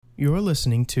You're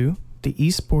listening to the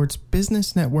Esports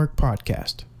Business Network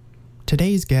podcast.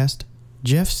 Today's guest,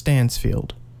 Jeff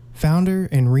Stansfield, founder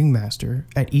and ringmaster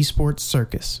at Esports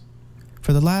Circus.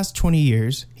 For the last 20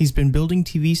 years, he's been building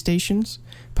TV stations,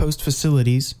 post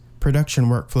facilities, production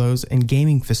workflows, and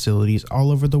gaming facilities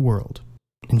all over the world.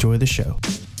 Enjoy the show.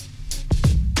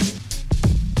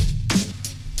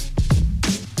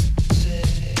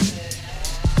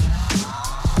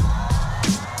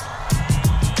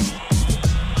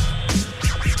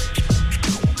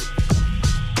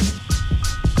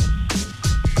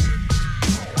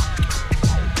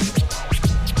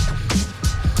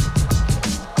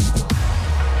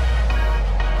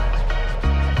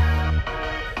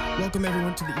 Welcome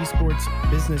everyone to the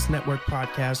Esports Business Network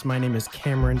podcast. My name is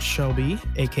Cameron Shelby,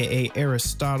 aka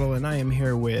Aristotle, and I am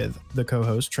here with the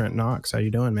co-host Trent Knox. How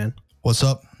you doing, man? What's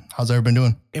up? How's everybody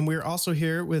doing? And we're also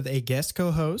here with a guest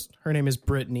co-host. Her name is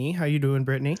Brittany. How you doing,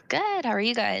 Brittany? Good. How are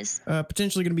you guys?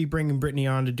 Potentially going to be bringing Brittany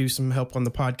on to do some help on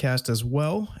the podcast as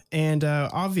well. And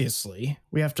obviously,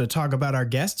 we have to talk about our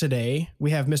guest today.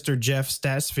 We have Mr. Jeff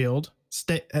Stansfield. Is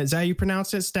that how you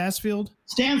pronounce it? Stansfield?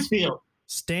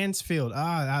 Stansfield.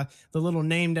 The little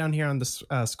name down here on the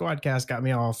Squadcast got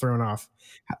me all thrown off.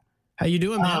 How you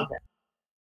doing, man? Okay.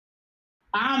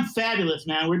 I'm fabulous,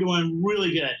 man. We're doing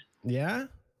really good. Yeah?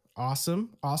 Awesome.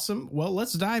 Well,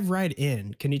 let's dive right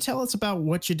in. Can you tell us about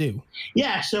what you do?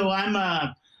 Yeah, so I'm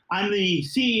the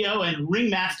CEO and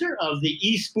ringmaster of the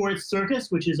Esports Circus,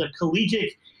 which is a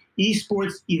collegiate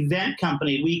esports event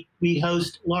company. We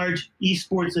host large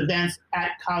esports events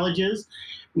at colleges.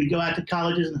 We go out to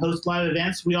colleges and host live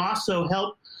events. We also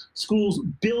help schools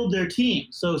build their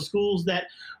teams. So schools that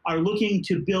are looking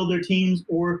to build their teams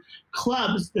or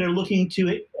clubs that are looking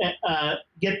to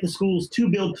get the schools to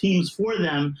build teams for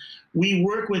them, we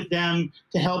work with them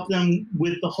to help them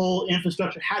with the whole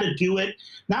infrastructure, how to do it,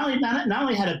 not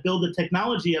only how to build the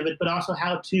technology of it, but also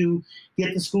how to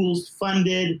get the schools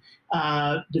funded,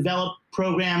 develop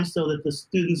programs so that the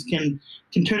students can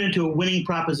turn into a winning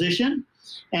proposition,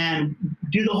 and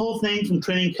do the whole thing from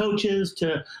training coaches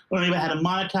to learning about how to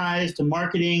monetize, to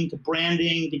marketing, to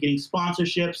branding, to getting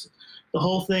sponsorships, the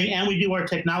whole thing. And we do our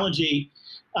technology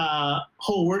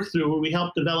whole work through where we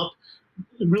help develop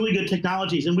really good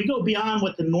technologies. And we go beyond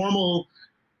what the normal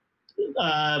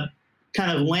kind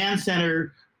of LAN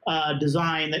center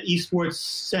design that esports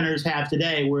centers have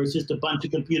today, where it's just a bunch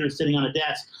of computers sitting on a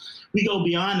desk. We go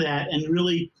beyond that and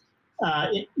really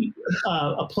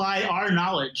apply our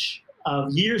knowledge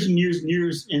of years and years and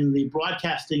years in the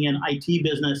broadcasting and IT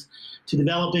business to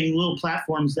developing little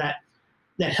platforms that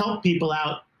help people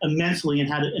out immensely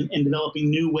in developing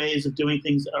new ways of doing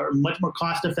things that are much more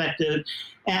cost effective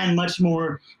and much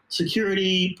more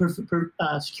security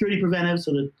preventive,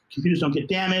 so that computers don't get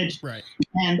damaged, right,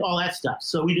 and all that stuff.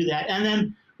 So we do that, and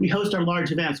then we host our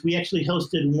large events. We actually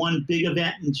hosted one big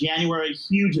event in January,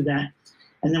 huge event,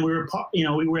 and then we were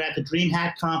at the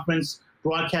DreamHack conference,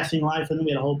 broadcasting live, and then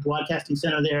we had a whole broadcasting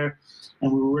center there,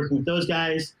 and we were working with those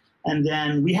guys. And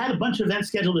then we had a bunch of events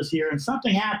scheduled this year, and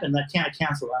something happened that kind of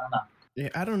canceled. I don't know. Yeah,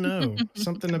 I don't know.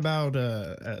 Something about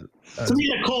something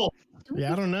got cold.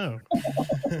 Yeah, I don't know.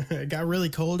 It got really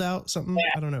cold out. Something.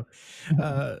 Yeah. I don't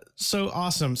know. So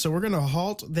awesome. So we're gonna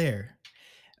halt there.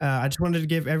 I just wanted to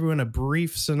give everyone a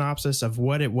brief synopsis of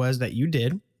what it was that you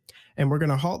did, and we're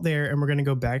gonna halt there, and we're gonna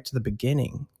go back to the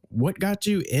beginning. What got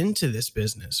you into this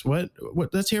business? What?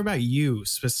 Let's hear about you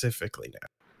specifically now.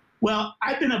 Well,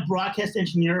 I've been a broadcast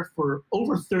engineer for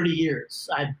over 30 years.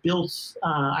 I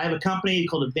have a company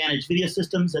called Advantage Video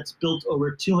Systems that's built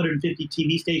over 250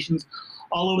 TV stations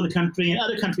all over the country and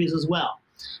other countries as well.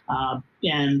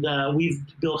 We've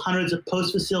built hundreds of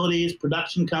post facilities,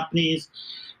 production companies,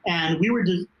 and we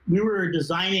were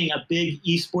designing a big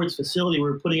esports facility. We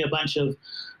were putting a bunch of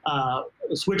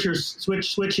switches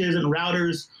and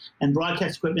routers and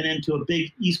broadcast equipment into a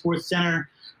big esports center,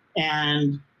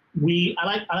 and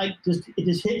it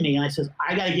just hit me, and I says,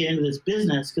 I got to get into this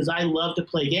business because I love to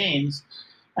play games.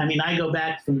 I mean, I go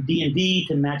back from D&D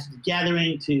to Magic the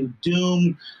Gathering to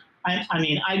Doom. I'm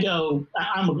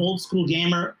an old school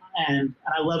gamer, and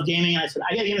I love gaming. And I said,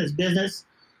 I got to get into this business,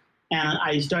 and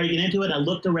I started getting into it. I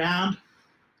looked around,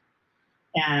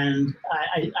 and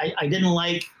I didn't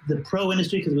like the pro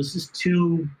industry because it was just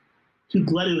too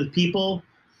glutted with people.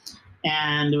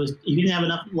 And if you didn't have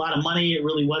a lot of money, it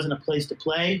really wasn't a place to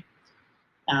play.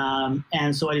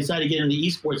 And so I decided to get into the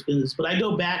esports business. But I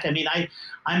go back,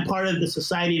 I'm part of the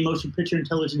Society of Motion Picture and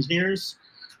Television Engineers.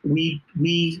 We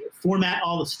format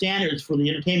all the standards for the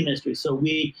entertainment industry. So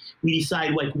we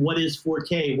decide what is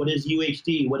 4K, what is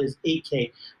UHD, what is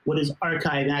 8K, what is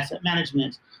archive and asset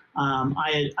management,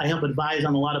 I help advise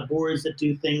on a lot of boards that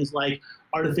do things like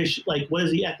what is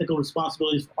the ethical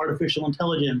responsibilities for artificial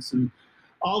intelligence and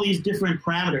all these different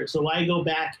parameters. So I go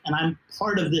back and I'm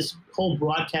part of this whole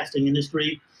broadcasting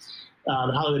industry, the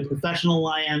Hollywood Professional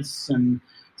Alliance and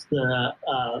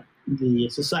the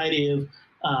Society of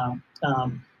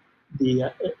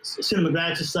the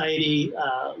Cinematographic Society,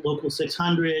 Local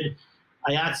 600,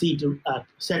 IATSE,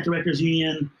 Set Directors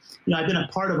Union. I've been a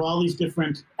part of all these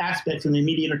different aspects in the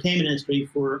media entertainment industry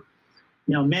for,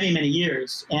 many, many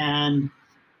years. And,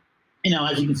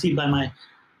 as you can see by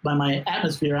my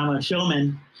atmosphere, I'm a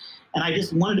showman, and I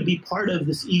just wanted to be part of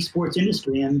this esports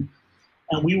industry. And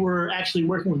we were actually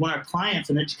working with one of our clients,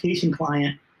 an education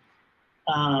client,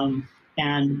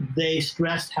 and they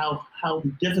stressed how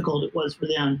difficult it was for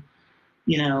them,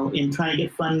 in trying to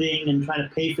get funding and trying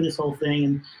to pay for this whole thing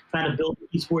and trying to build an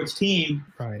esports team.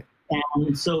 Right.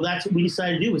 And so that's what we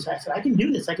decided to do. Was I said, I can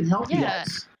do this. I can help you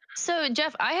guys. So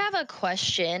Jeff, I have a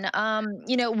question.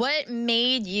 What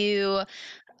made you,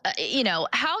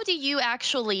 how do you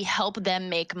actually help them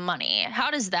make money?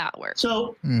 How does that work?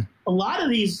 So a lot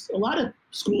of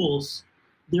schools,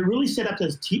 they're really set up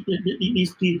as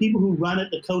these people who run it,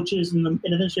 the coaches and the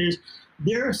administrators,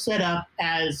 they're set up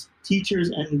as teachers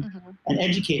and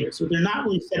educators. So they're not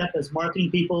really set up as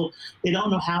marketing people. They don't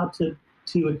know how to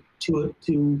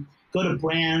go to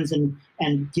brands and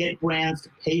get brands to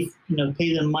pay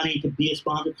them money to be a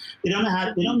sponsor. They don't know how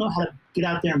to get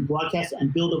out there and broadcast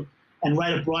and and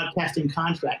write a broadcasting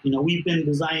contract. We've been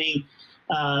designing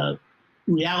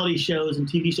reality shows and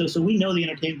TV shows, so we know the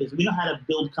entertainment business. We know how to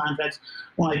build contracts.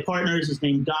 One of my partners is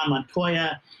named Don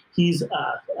Montoya. He's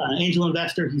an angel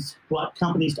investor. He's brought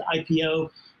companies to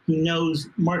IPO. He knows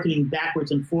marketing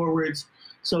backwards and forwards.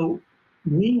 So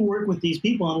we work with these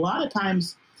people, and a lot of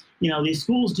times, these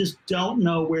schools just don't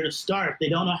know where to start. They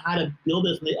don't know how to build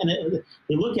this, and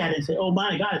they look at it and say, "Oh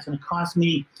my God, it's going to cost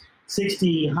me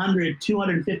 $60,000, $100,000,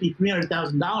 $250,000,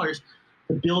 $300,000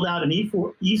 to build out an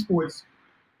esports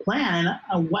plan,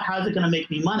 and how's it going to make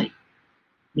me money?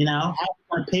 How's it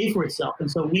going to pay for itself?"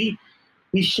 And so we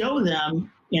show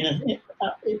them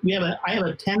I have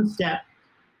a 10-step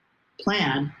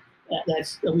plan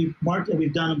that we've marked, that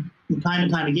we've done time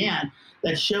and time again,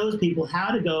 that shows people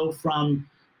how to go from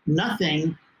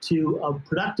nothing to a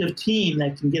productive team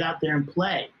that can get out there and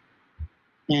play.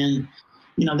 And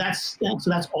that's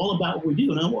all about what we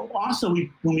do. And also,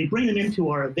 when we bring them into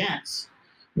our events,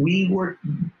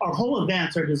 our whole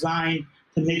events are designed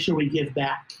to make sure we give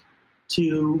back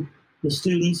to the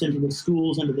students and to the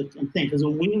schools and to the thing. Because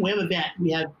when we have an event,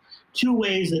 we have two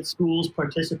ways that schools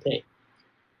participate.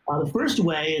 The first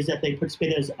way is that they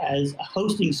participate as a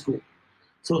hosting school.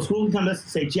 So a school can come to us and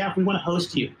say, "Jeff, we want to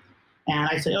host you." And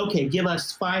I say, "Okay, give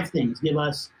us 5 things. Give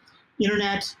us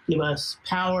internet, give us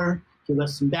power, give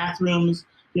us some bathrooms,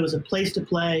 give us a place to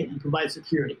play, and provide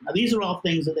security." Now, these are all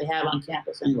things that they have on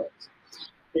campus anyways.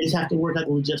 They just have to work out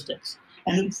the logistics.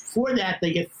 And for that,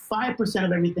 they get 5%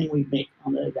 of everything we make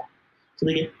on the event. So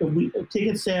they get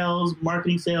ticket sales,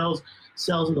 marketing sales,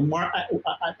 sales of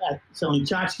the selling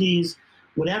tchotchkes,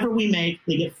 whatever we make,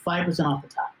 they get 5% off the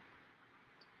top.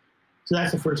 So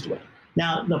that's the first way.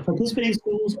 Now, the participating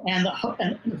schools and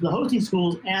the hosting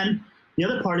schools, and the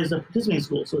other part is the participating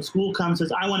schools. So a school comes and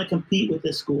says, "I want to compete with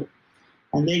this school."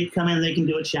 And they come in and they can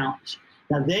do a challenge.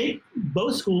 Now,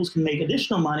 both schools can make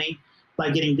additional money by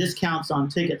getting discounts on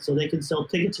tickets. So they can sell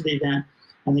tickets to the event,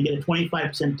 and they get a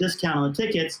 25% discount on the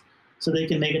tickets, so they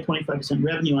can make a 25%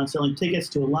 revenue on selling tickets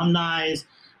to alumni,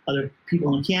 other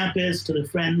people on campus, to their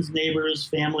friends, neighbors,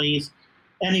 families,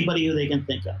 anybody who they can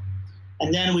think of.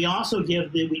 And then we also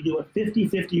we do a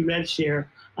 50-50 rev share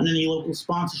on any local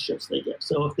sponsorships they get.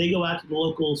 So if they go out to the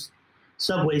local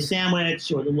Subway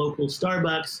sandwich or the local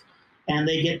Starbucks, and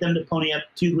they get them to pony up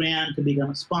 $2,000 to become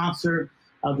a sponsor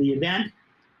of the event,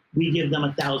 we give them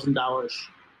 $1,000,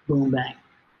 boom, bang.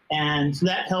 And so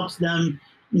that helps them,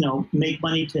 make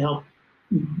money to help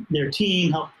their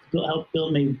team, help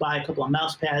build, maybe buy a couple of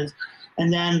mouse pads.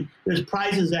 And then there's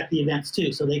prizes at the events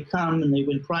too. So they come and they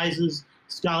win prizes,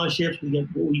 scholarships. We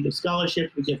give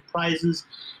scholarships, we give prizes.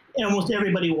 And almost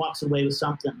everybody walks away with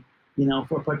something,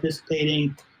 for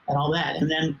participating and all that. And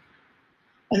then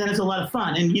it's a lot of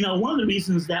fun. And, one of the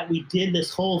reasons that we did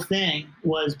this whole thing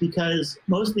was because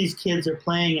most of these kids are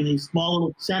playing in these small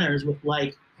little centers with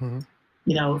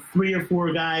 3 or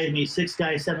 4 guys, maybe 6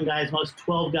 guys, 7 guys, most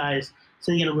 12 guys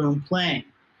sitting in a room playing.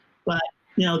 But,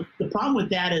 the problem with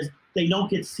that is they don't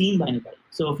get seen by anybody.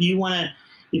 So if you want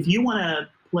to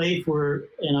play for,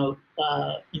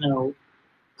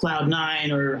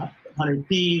 Cloud9 or 100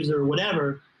 Thieves or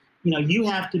whatever,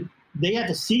 they have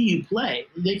to see you play.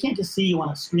 They can't just see you on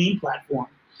a screen platform.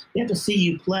 They have to see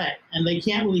you play, and they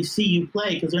can't really see you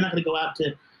play because they're not going to go out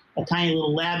to a tiny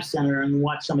little lab center and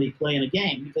watch somebody play in a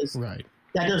game because Right.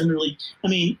 that doesn't really. I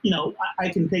mean, I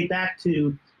can think back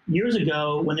to years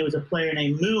ago when there was a player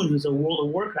named Moon who's a World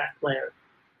of Warcraft player,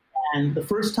 and the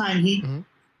first time he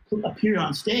appeared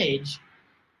on stage,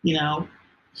 he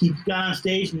got on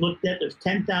stage and looked at there's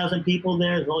 10,000 people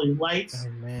there, there's all these lights,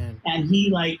 Oh man. and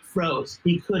he froze.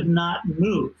 He could not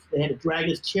move. They had to drag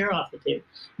his chair off the table.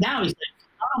 Now he's a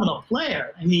phenomenal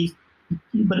player, and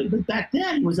but back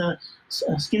then he was a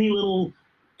skinny little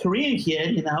Korean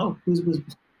kid, who was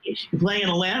playing in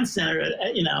a land center,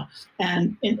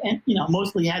 and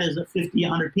mostly had as 50,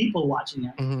 100 people watching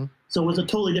him. Mm-hmm. So it was a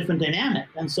totally different dynamic.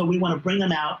 And so we want to bring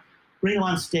them out, bring them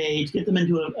on stage, get them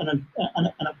into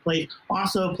a place,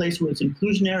 also a place where it's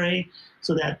inclusionary,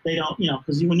 so that they don't,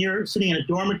 because when you're sitting in a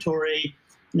dormitory,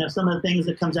 some of the things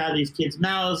that comes out of these kids'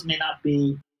 mouths may not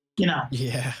be,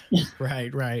 Yeah.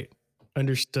 Right.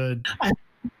 Understood.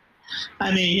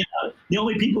 I mean, the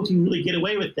only people who can really get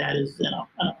away with that is, I don't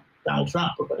know, Donald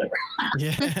Trump or whatever.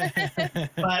 Yeah.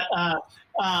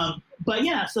 But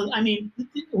yeah, so I mean,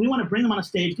 we want to bring them on a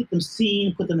stage, get them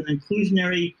seen, put them in an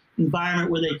inclusionary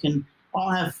environment where they can all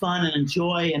have fun and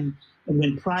enjoy and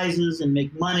win prizes and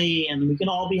make money, and we can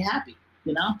all be happy,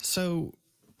 So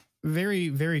very,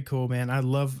 very cool, man. I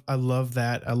love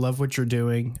that. I love what you're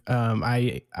doing.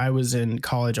 I was in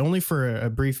college only for a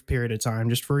brief period of time,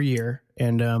 just for a year.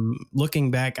 And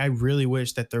looking back, I really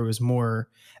wish that there was more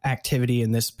activity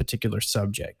in this particular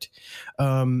subject.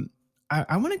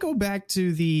 I want to go back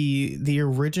to the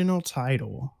original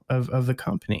title of the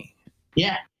company.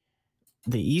 Yeah.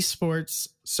 The Esports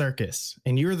Circus,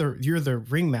 and you're the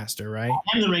ringmaster, right?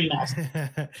 I'm the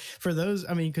ringmaster. For those,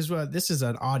 I mean, because this is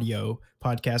an audio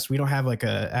podcast, we don't have like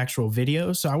a actual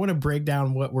video, so I want to break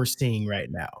down what we're seeing right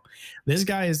now. This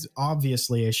guy is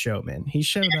obviously a showman. He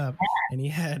showed up and he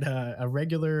had a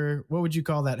regular, what would you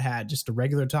call that hat? Just a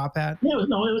regular top hat? Yeah, it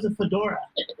was a fedora.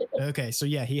 Okay, so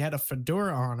yeah, he had a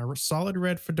fedora on, a solid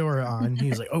red fedora on. He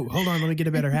was like, "Oh, hold on, let me get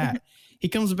a better hat." He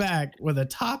comes back with a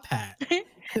top hat.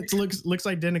 It looks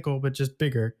identical, but just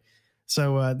bigger.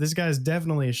 So this guy's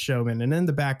definitely a showman. And in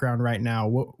the background right now,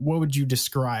 what would you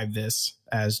describe this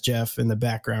as, Jeff, in the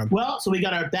background? Well, so we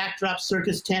got our backdrop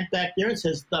circus tent back there. It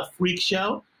says The Freak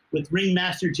Show with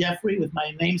Ringmaster Jeffrey, with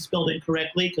my name spelled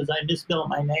incorrectly because I misspelled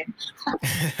my name.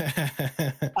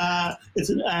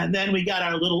 And then we got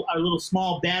our little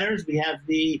small banners. We have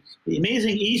the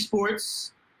amazing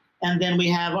esports, and then we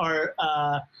have our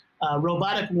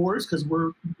robotic wars, because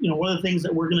we're one of the things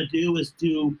that we're going to do is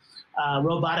do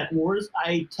robotic wars.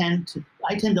 I tend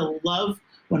to love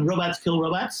when robots kill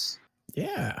robots.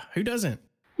 Yeah, who doesn't?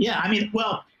 Yeah, I mean,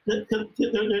 well, there's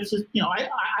just,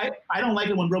 I don't like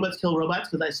it when robots kill robots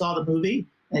because I saw the movie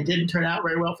and it didn't turn out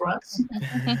very well for us.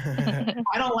 I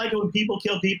don't like it when people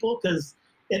kill people because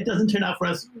it doesn't turn out for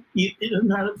us. It doesn't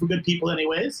turn out for good people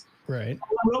anyways. Right.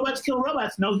 When robots kill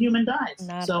robots, no human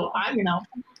dies. So I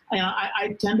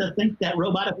tend to think that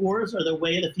robotic wars are the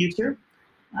way of the future.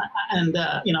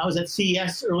 I was at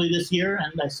CES early this year,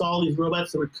 and I saw all these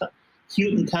robots that were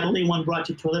cute and cuddly. One brought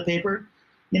you toilet paper.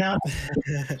 Could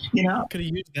have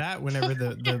used that whenever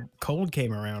the cold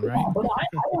came around, right? But I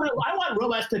want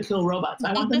robots to kill robots.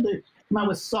 I want them to come out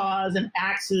with saws and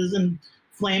axes and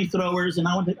flamethrowers, and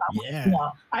I love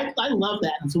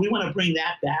that. And so we want to bring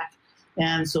that back.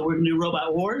 And so we're going to do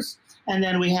Robot Wars. And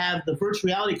then we have the Virtual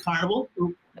Reality Carnival.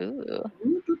 Ooh.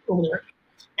 Over there.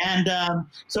 And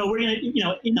so we're going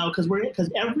to, because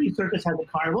every circus has a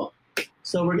carnival.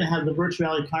 So we're going to have the Virtual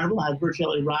Reality Carnival, have virtual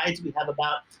reality rides. We have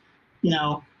about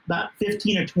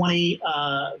 15 or 20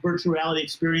 virtual reality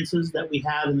experiences that we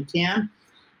have in the can.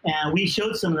 And we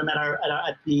showed some of them at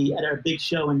our big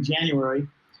show in January.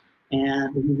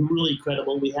 And it was really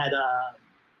incredible. We had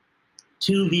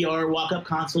 2 VR walk-up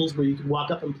consoles where you could walk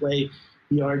up and play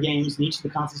VR games, and each of the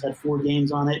consoles had 4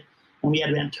 games on it, and we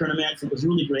had tournaments, and it was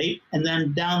really great. And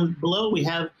then down below we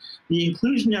have the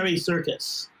inclusionary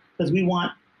circus, because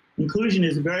inclusion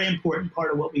is a very important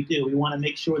part of what we do. We want to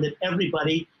make sure that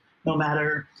everybody, no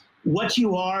matter what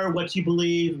you are, what you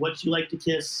believe, what you like to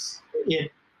kiss,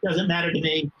 it doesn't matter to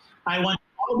me. I want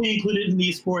all to be included in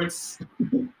esports,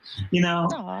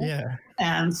 Aww. Yeah.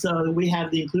 And so we have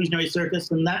the inclusionary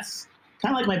circus, and that's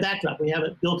kind of like my backdrop. We have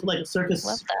it built like a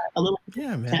circus, a little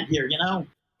tent here,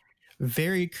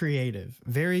 Very creative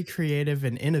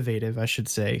and innovative, I should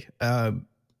say.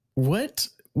 What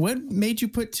made you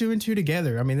put 2 and 2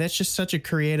 together? I mean, that's just such a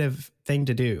creative thing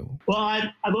to do. Well,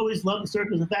 I've always loved the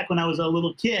circus. In fact, when I was a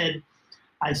little kid,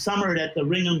 I summered at the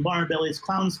Ring and Barnbelly's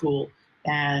Clown School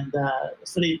and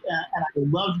studied, and I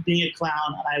loved being a clown,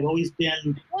 and I've always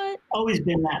been that.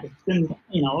 It's been,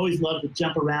 always loved to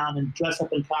jump around and dress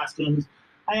up in costumes.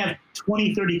 I have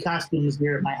 20, 30 costumes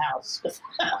here at my house.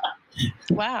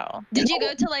 Wow. Did you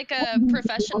go to like a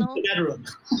professional? Bedroom.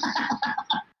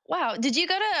 Wow. Did you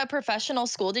go to a professional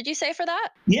school, did you say, for that?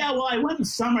 Yeah, well, I went in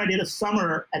summer. I did a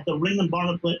summer at the Ringland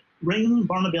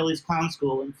Barnabilly's Clown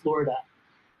School in Florida.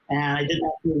 And I did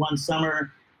that for one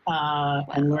summer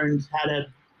and learned how to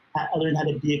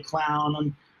be a clown.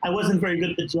 And I wasn't very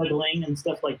good at the juggling and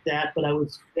stuff like that, but I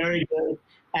was very good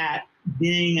at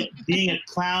being a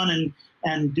clown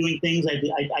and doing things.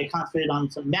 I concentrated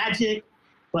on some magic,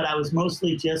 but I was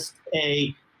mostly just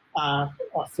a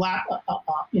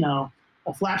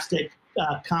slapstick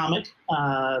comic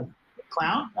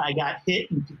clown. I got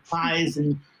hit and pies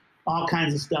and all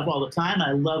kinds of stuff all the time.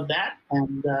 I love that.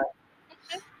 And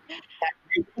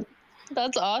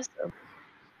that's awesome.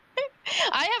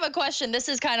 I have a question. This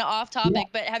is kind of off topic,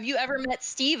 but have you ever met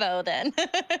Steve-O then?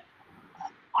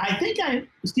 I think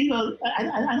Steve-O,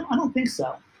 I don't think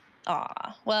so.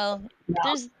 Aw, well,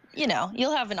 there's,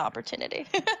 you'll have an opportunity.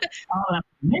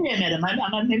 Maybe I met him.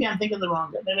 Maybe I'm thinking the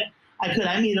wrong guy. Maybe I could.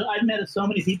 I've met so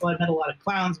many people. I've met a lot of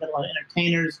clowns, met a lot of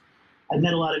entertainers. I've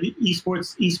met a lot of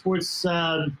esports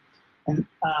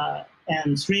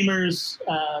and streamers.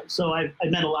 So I've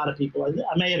met a lot of people.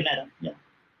 I may have met him. Yeah.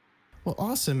 Well,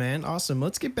 awesome, man. Awesome.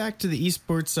 Let's get back to the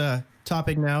esports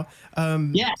topic now.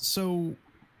 Yeah. So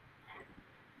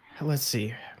let's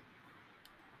see.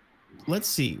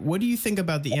 What do you think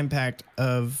about the impact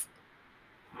of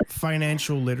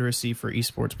financial literacy for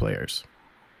esports players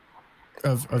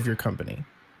of your company?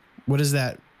 What is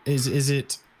that? Is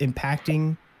it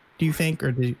impacting, do you think,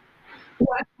 or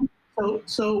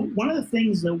So one of the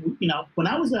things that, when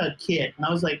I was a kid, when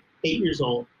I was like 8 years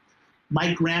old,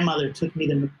 my grandmother took me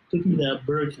to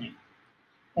Burger King,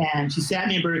 and she sat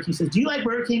me in Burger King. She says, "Do you like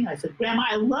Burger King?" I said, "Grandma,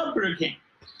 I love Burger King."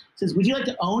 She says, "Would you like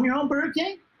to own your own Burger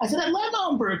King?" I said, "I'd love to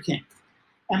own Burger King."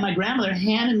 And my grandmother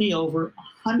handed me over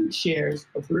 100 shares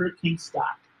of Burger King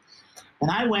stock. And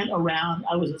I went around,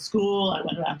 I was at school, I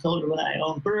went around telling everyone I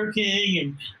owned Burger King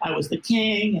and I was the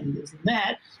king and this and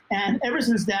that. And ever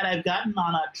since that, I've gotten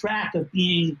on a track of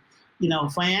being,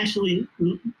 financially,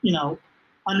 in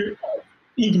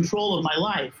control of my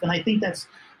life. And I think that's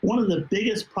one of the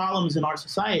biggest problems in our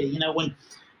society. When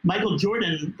Michael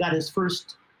Jordan got his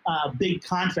first big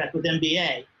contract with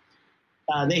NBA,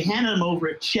 they handed him over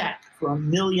a check for $1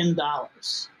 million.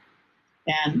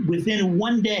 And within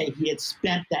one day, he had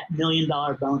spent that $1 million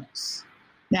bonus.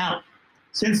 Now,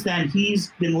 since then,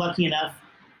 he's been lucky enough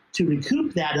to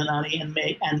recoup that money and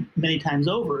many times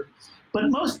over.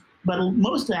 But most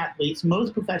athletes,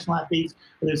 most professional athletes,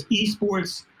 whether it's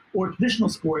esports or traditional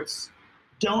sports,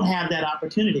 don't have that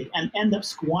opportunity and end up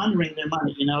squandering their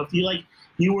money. If you're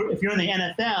in the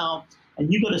NFL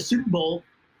and you go to Super Bowl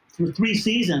for 3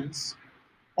 seasons,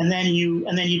 and then you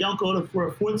don't go for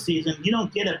a 4th season, you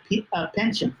don't get a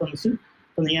pension from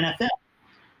the NFL.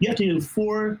 You have to do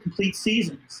 4 complete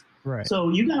seasons. Right. So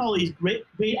you got all these great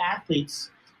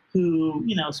athletes who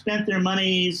spent their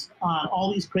monies on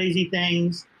all these crazy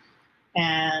things,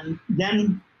 and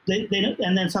then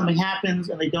then something happens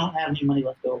and they don't have any money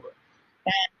left over.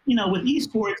 And with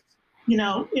esports,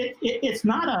 it's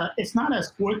not a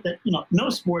sport that no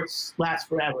sports last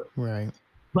forever. Right.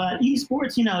 But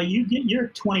esports, you're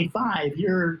 25,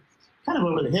 you're kind of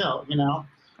over the hill,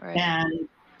 Right. And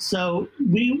so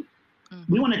we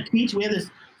want to teach. We have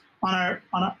this on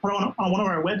one of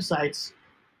our websites.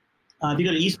 If you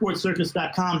go to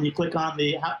esportscircus.com and you click on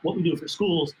what we do for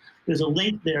schools, there's a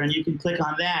link there, and you can click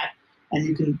on that, and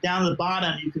you can down at the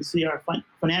bottom you can see our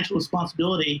financial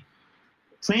responsibility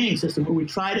training system, where we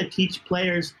try to teach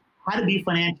players how to be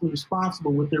financially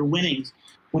responsible with their winnings.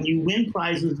 When you win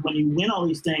prizes, when you win all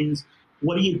these things,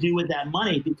 what do you do with that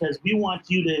money? Because we want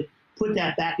you to put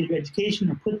that back into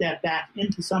education or put that back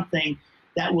into something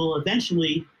that will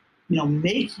eventually,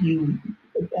 make you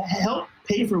help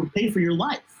pay for your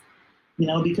life.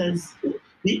 Because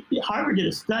Harvard did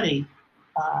a study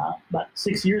about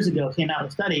 6 years ago, came out a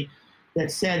study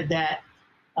that said that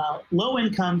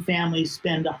low-income families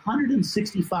spend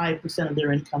 165% of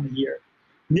their income a year.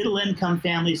 Middle-income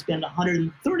families spend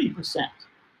 130%.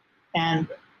 And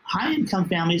high-income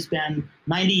families spend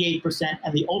 98%,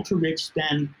 and the ultra-rich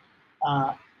spend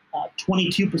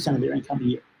 22% of their income a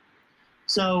year.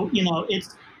 So, it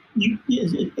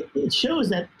shows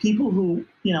that people who,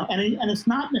 and it's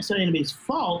not necessarily anybody's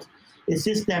fault, it's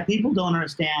just that people don't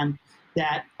understand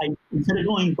that instead of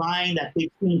buying that big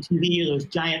screen TV or those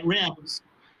giant rims,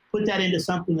 put that into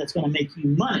something that's going to make you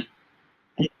money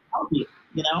and help you.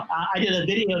 You know, I did a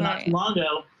video not too long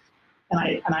ago, and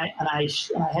I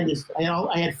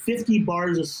had 50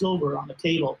 bars of silver on the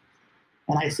table,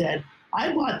 and I said,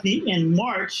 I bought in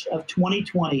March of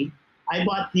 2020. I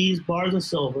bought these bars of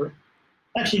silver.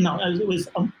 Actually, no, it was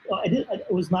in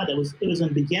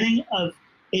the beginning of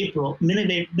April, mid of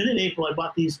April. I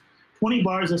bought these 20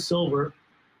 bars of silver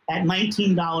at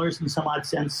 $19 and some odd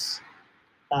cents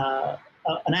an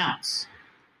ounce,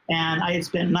 and I had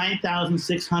spent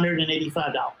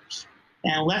 $9,685.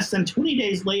 And less than 20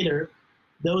 days later,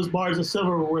 those bars of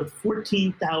silver were worth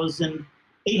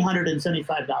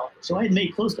 $14,875. So I had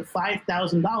made close to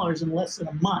 $5,000 in less than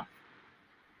a month,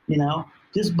 you know,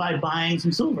 just by buying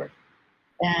some silver.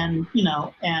 And, you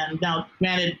know, and now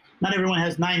granted, not everyone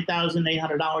has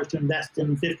 $9,800 to invest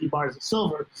in 50 bars of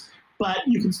silver, but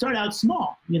you can start out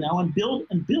small, you know, and build.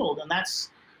 And that's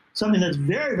something that's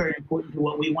very, very important to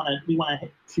what we want to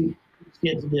teach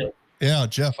kids to do. Yeah,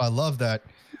 Jeff, I love that.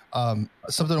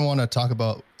 Something I want to talk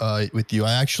about with you.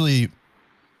 I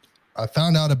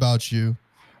found out about you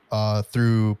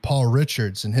through Paul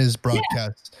Richards and his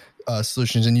broadcast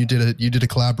solutions, and you did a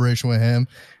collaboration with him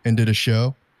and did a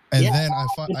show. And then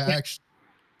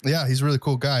he's a really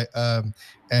cool guy.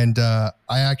 And I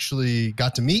actually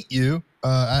got to meet you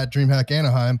at DreamHack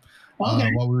Anaheim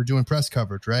while we were doing press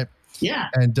coverage, right? Yeah.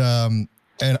 And I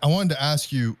wanted to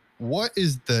ask you, what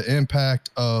is the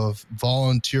impact of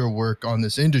volunteer work on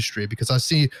this industry? Because I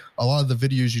see a lot of the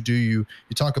videos you do, you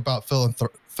talk about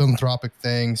philanthropic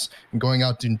things and going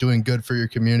out and doing good for your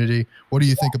community. What do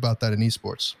you think about that in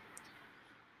esports?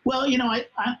 Well, you know,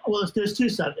 there's two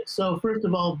subjects. So first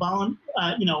of all,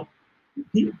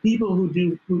 people we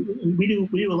do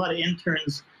a lot of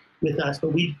interns with us,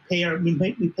 but we pay our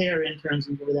interns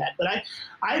and for that. But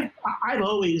I've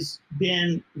always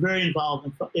been very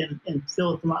involved in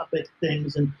philanthropic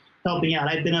things and helping out.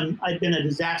 I've been a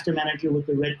disaster manager with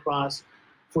the Red Cross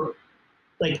for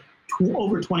like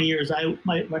over 20 years.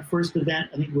 My first event,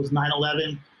 I think, was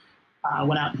 9/11. I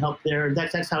went out and helped there.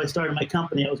 That's how I started my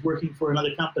company. I was working for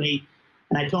another company,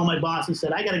 and I told my boss, I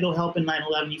said, I got to go help in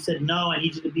 9/11. He said, no, I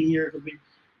need you to be here.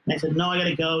 And I said, no, I got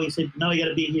to go. He said, no, you got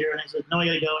to be here. And I said, no, I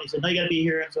got to go. And he said, no, you got to be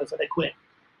here. And so I said, I quit.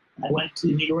 And I went to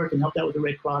New York and helped out with the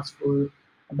Red Cross for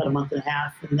about a month and a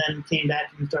half, and then came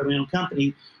back and started my own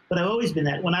company. But I've always been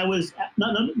that. When I was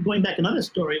going back another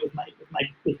story with my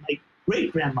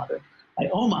great grandmother, my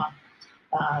Oma,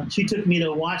 she took me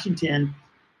to Washington,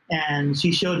 and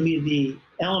she showed me the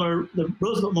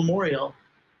Roosevelt Memorial,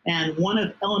 and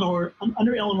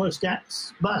under Eleanor's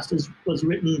bust was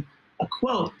written a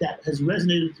quote that has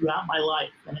resonated throughout my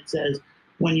life, and it says,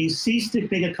 "When you cease to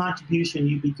make a contribution,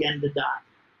 you begin to die."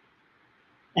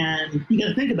 And you got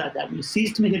to think about that. When you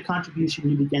cease to make a contribution,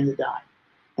 you begin to die.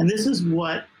 And this is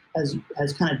what has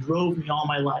kind of drove me all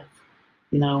my life,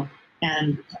 you know.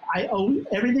 And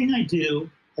everything I do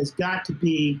has got to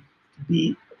be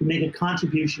to make a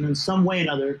contribution in some way or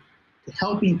another to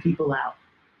helping people out.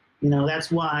 You know, that's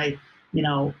why, you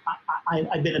know,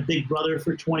 I've been a big brother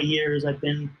for 20 years. I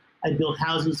built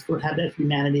houses for Habitat for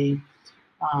Humanity.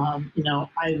 You know,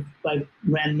 I've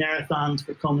ran marathons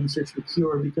for Komen Search for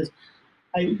Cure because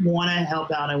I want to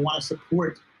help out. I want to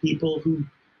support people who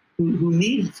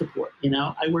need support. You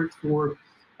know, I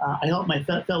help my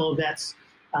fellow vets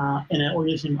in an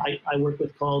organization I work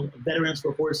with called Veterans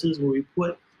for Horses, where we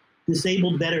put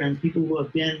disabled veterans, people who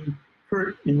have been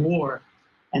hurt in war,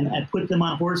 and I put them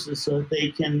on horses so that they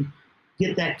can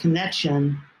get that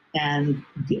connection and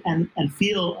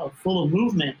feel full of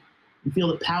movement and feel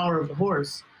the power of the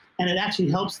horse. And it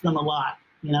actually helps them a lot,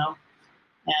 you know.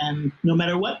 And no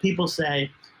matter what people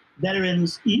say,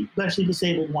 veterans, especially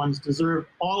disabled ones, deserve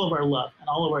all of our love and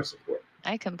all of our support.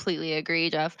 I completely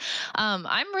agree, Jeff.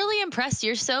 I'm really impressed.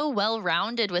 You're so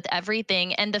well-rounded with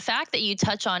everything. And the fact that you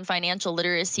touch on financial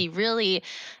literacy really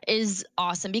is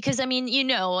awesome because, I mean, you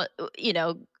know,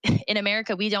 in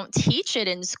America, we don't teach it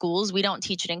in schools. We don't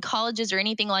teach it in colleges or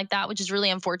anything like that, which is really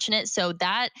unfortunate. So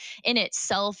that in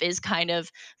itself is kind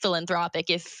of philanthropic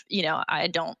if, you know, I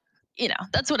don't, you know,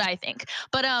 that's what I think.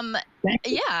 But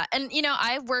yeah. And, you know,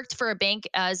 I've worked for a bank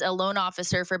as a loan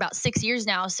officer for about 6 years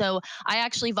now. So I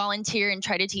actually volunteer and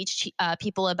try to teach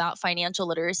people about financial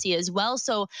literacy as well.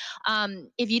 So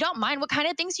if you don't mind, what kind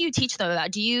of things do you teach them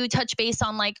about? Do you touch base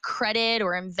on like credit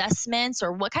or investments,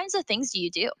 or what kinds of things do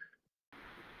you do?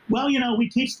 Well, you know, we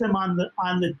teach them on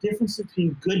the difference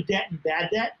between good debt and bad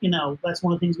debt. You know, that's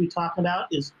one of the things we talk about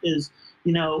is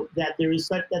you know, that there is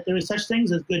such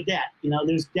things as good debt. You know,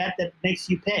 there's debt that makes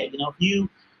you pay. You know, if you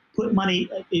put money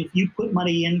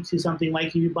into something, like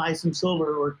if you buy some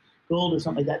silver or gold or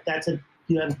something like that,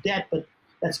 you have debt, but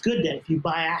that's good debt. If you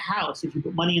buy a house, if you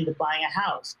put money into buying a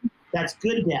house, That's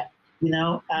good debt.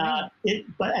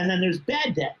 And then there's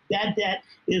bad debt. Bad debt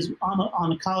is on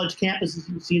the college campuses.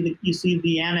 You see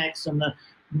the Amex and the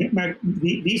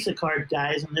Visa card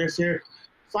guys, and they're here.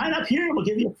 Sign up here, we'll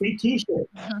give you a free T-shirt.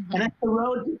 And it's the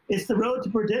road. It's the road to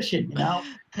perdition.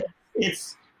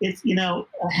 It's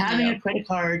having a credit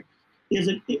card is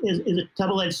a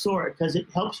double-edged sword, because it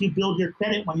helps you build your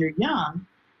credit when you're young.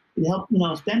 It helps,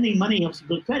 spending money helps you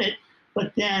build credit.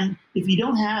 But then if you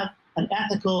don't have an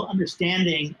ethical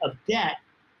understanding of debt,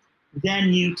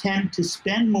 then you tend to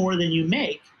spend more than you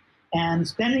make, and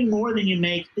spending more than you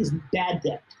make is bad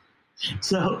debt.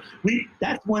 So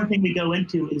that's one thing we go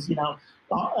into is,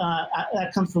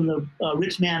 that comes from the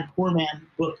Rich Man, Poor Man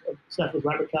book of stuff with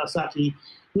Robert Kiyosaki,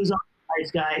 who's a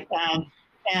nice guy.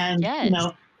 And yes.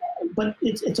 But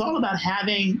it's all about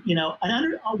having,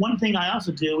 one thing I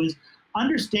also do is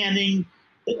understanding.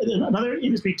 Another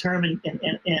industry term in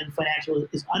financial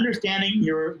is understanding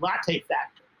your latte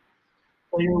factor.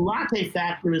 Well, your latte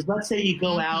factor is, let's say you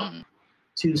go out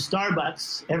to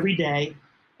Starbucks every day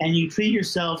and you treat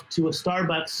yourself to a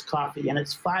Starbucks coffee and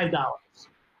it's $5.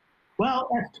 Well,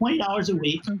 that's $20 a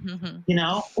week,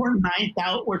 or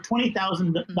 $9,000 or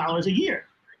 $20,000 a year.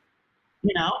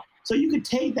 So you could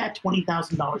take that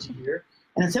 $20,000 a year,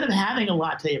 and instead of having a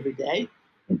latte every day,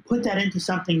 and put that into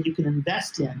something you can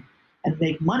invest in and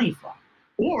make money from,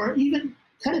 or even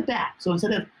cut it back. So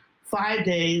instead of 5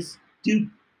 days, do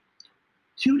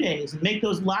 2 days and make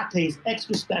those lattes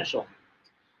extra special.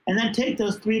 And then take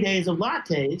those 3 days of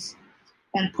lattes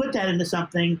and put that into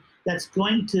something that's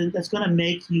going to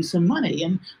make you some money.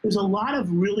 And there's a lot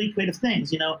of really creative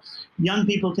things. Young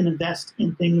people can invest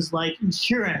in things like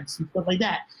insurance and stuff like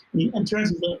that. I mean,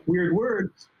 insurance is a weird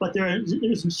word, but there's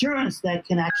insurance that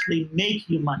can actually make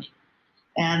you money.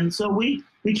 And so we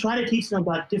try to teach them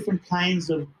about different kinds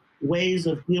of ways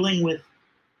of dealing with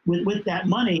that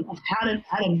money, and how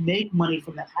to make money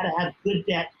from that, how to have good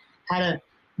debt, how to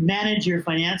manage your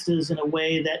finances in a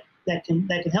way that can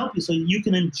help you so you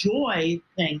can enjoy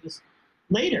things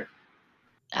later.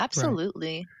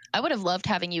 Absolutely. Right. I would have loved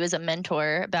having you as a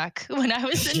mentor back when I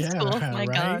was in school. My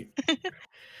God.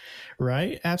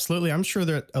 Right. Absolutely. I'm sure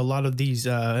that a lot of these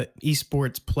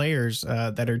esports players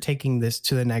that are taking this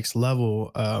to the next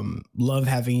level love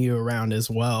having you around as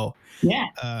well. Yeah.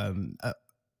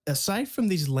 Aside from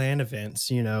these LAN events,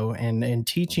 and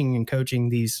teaching and coaching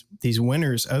these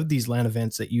winners of these LAN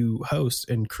events that you host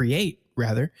and create,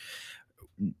 rather,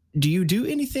 do you do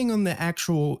anything on the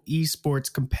actual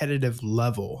esports competitive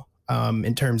level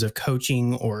in terms of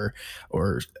coaching or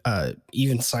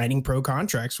even signing pro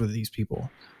contracts with these people?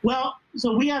 Well,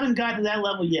 so we haven't got to that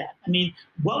level yet. I mean,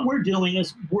 what we're doing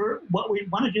is what we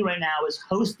want to do right now is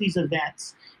host these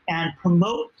events and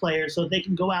promote players so they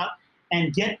can go out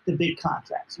and get the big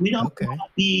contracts. We don't want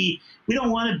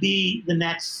to be the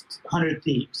next 100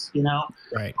 Thieves,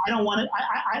 Right. I don't want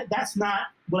to. That's not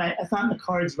that's not in the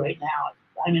cards right now.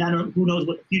 I mean, who knows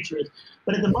what the future is.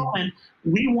 But at the moment,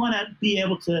 we want to be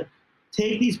able to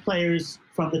take these players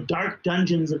from the dark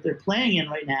dungeons that they're playing in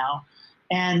right now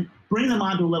and bring them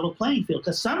onto a level playing field.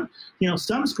 Because some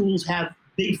schools have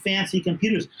big fancy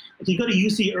computers. If you go to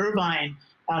UC Irvine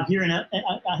out here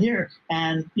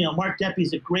and Mark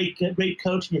Deppy's a great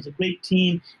coach and he has a great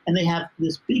team, and they have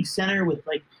this big center with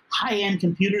like high-end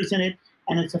computers in it,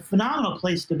 and it's a phenomenal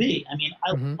place to be. I mean,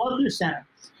 I love their center.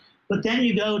 But then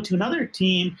you go to another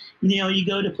team, you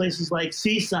go to places like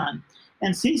CSUN,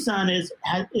 and CSUN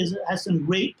has some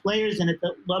great players in it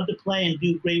that love to play and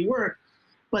do great work,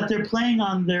 but they're playing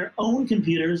on their own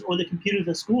computers or the computer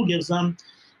the school gives them,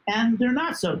 and they're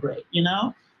not so great.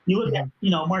 You look at,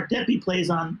 Mark Deppy plays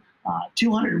on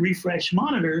 200 refresh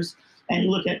monitors, and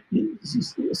you look at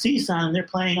CSUN, and they're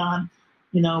playing on,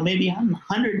 maybe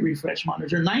 100 refresh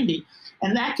monitors or 90,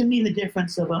 and that can mean the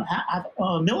difference of a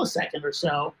millisecond or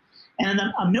so. And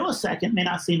a millisecond may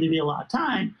not seem to be a lot of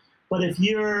time, but if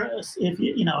you're a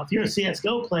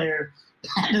CS:GO player,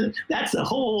 that's a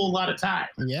whole lot of time.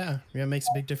 Yeah, it makes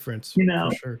a big difference.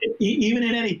 For sure. Even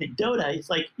in anything, Dota,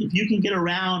 it's like if you can get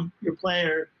around your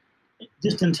player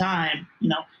just in time,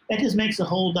 that just makes a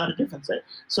whole lot of difference.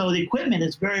 So the equipment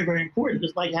is very, very important.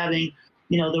 It's like having,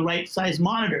 the right size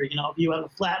monitor. If you have a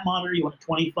flat monitor, you want a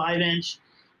 25-inch.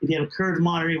 If you have a curved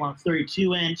monitor, you want a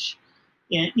 32-inch.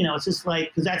 And, it's just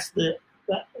like, because if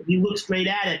you look straight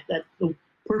at it, that's the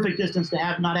perfect distance to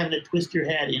have, not having to twist your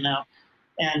head,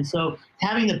 And so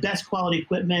having the best quality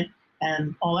equipment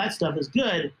and all that stuff is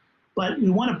good, but we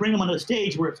want to bring them onto a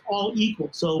stage where it's all equal.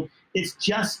 So it's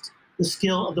just the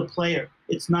skill of the player.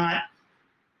 It's not,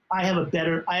 I have a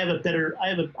better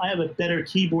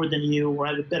keyboard than you, or I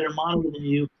have a better monitor than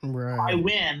you. Right. I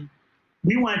win.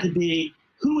 We want it to be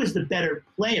who is the better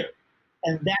player,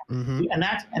 and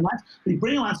that's we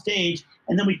bring them on stage,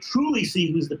 and then we truly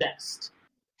see who's the best.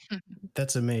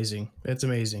 That's amazing. That's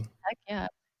amazing. Heck yeah.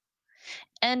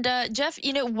 And Jeff,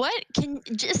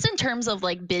 just in terms of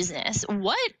like business,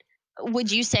 what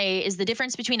would you say is the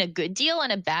difference between a good deal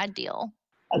and a bad deal?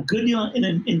 A good deal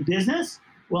in business?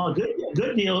 Well, a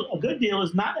good deal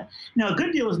is not, a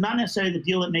good deal is not necessarily the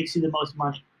deal that makes you the most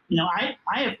money. I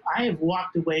have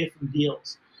walked away from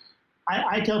deals.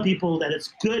 I tell people that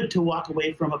it's good to walk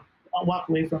away from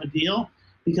a deal,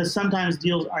 because sometimes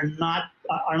deals are not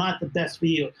the best for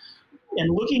you.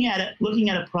 And looking at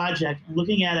a project, and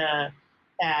looking at a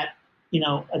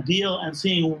deal and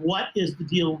seeing what is the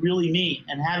deal really mean,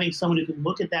 and having someone who can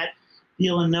look at that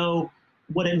deal and know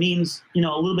what it means, a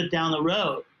little bit down the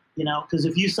road, because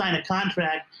if you sign a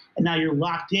contract and now you're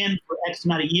locked in for X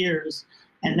amount of years,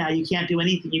 and now you can't do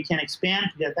anything, you can't expand,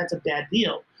 that's a bad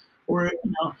deal. Or,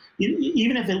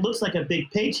 even if it looks like a big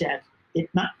paycheck,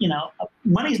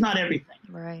 money's not everything.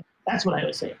 Right. That's what I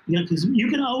would say, because you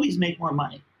can always make more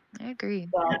money. I agree.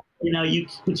 But,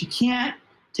 but you can't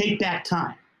take back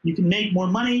time. You can make more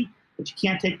money, but you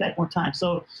can't take back more time.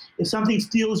 So if something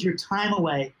steals your time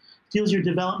away, steals your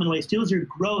development away, steals your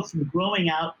growth from growing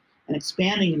out and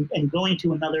expanding and going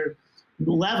to another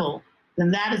level, then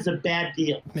that is a bad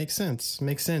deal. Makes sense.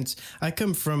 I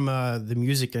come from the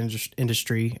music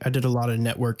industry. I did a lot of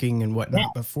networking and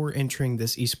whatnot before entering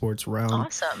this esports realm.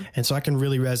 Awesome. And so I can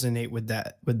really resonate with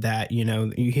that.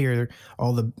 You hear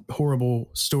all the horrible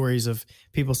stories of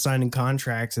people signing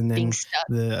contracts, and then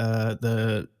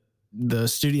the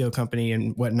studio company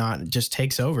and whatnot just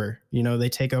takes over. They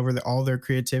take over all their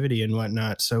creativity and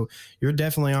whatnot. So you're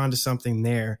definitely onto something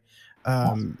there.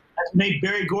 That's made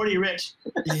Barry Gordy rich.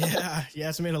 yeah,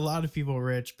 it's made a lot of people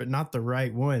rich, but not the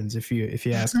right ones, if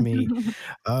you ask me.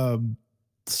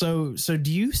 So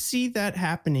do you see that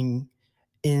happening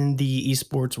in the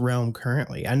esports realm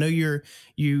currently? I know you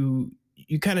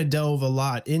kind of delve a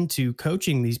lot into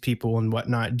coaching these people and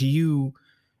whatnot. Do you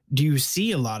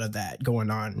see a lot of that going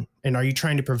on, and are you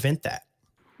trying to prevent that?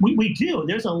 We do.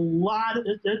 There's a lot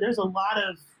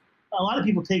of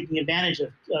people taking advantage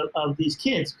of these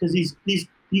kids, because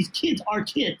these kids are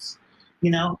kids,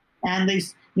 and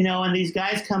these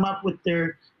guys come up with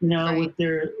their with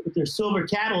their silver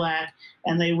Cadillac,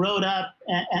 and they rode up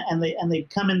and they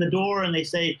come in the door and they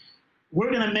say, we're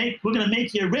gonna make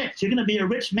you rich. You're gonna be a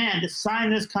rich man. Just sign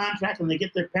this contract, and they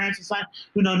get their parents to sign,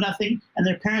 who know nothing, and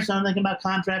their parents don't know anything about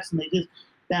contracts, and they just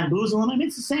bamboozle them. I mean,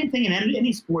 it's the same thing in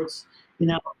any sports.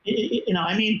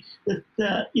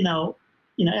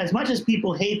 As much as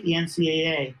people hate the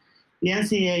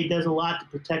NCAA does a lot to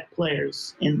protect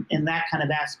players in that kind of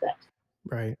aspect.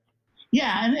 Right.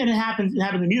 Yeah, and it happens. It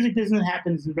happens in the music business. It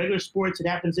happens in regular sports. It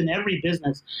happens in every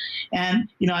business. And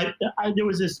there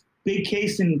was this big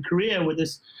case in Korea where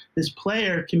this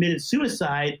player committed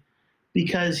suicide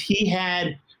because he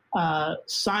had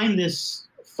signed this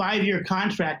 5-year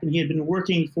contract, and he had been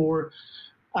working for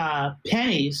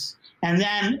pennies. And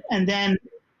then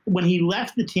when he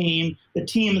left the team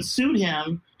sued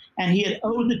him, and he had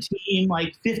owed the team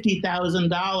like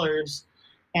 $50,000,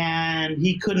 and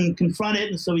he couldn't confront it,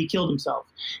 and so he killed himself.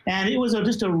 And it was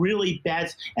just a really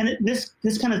bad. And this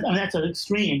kind of, that's an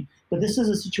extreme, but this is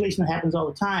a situation that happens all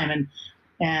the time. And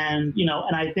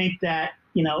I think that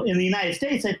in the United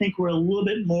States, I think we're a little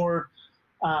bit more.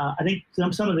 I think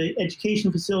some of the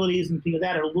education facilities and things like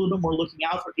that are a little bit more looking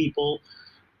out for people.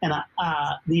 And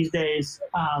these days,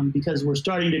 because we're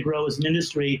starting to grow as an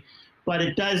industry, but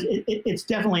it's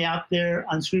definitely out there,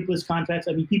 unscrupulous contracts.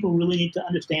 I mean, people really need to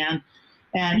understand.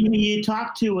 And you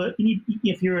talk to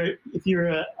if you're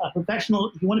a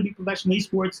professional, if you want to be professional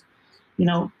esports,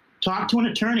 talk to an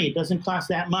attorney. It doesn't cost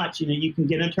that much. You can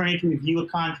get an attorney to review a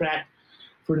contract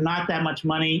for not that much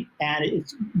money, and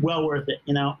it's well worth it.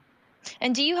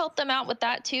 And do you help them out with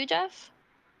that too, Jeff?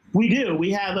 We do.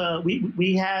 We have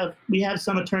we have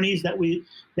some attorneys that we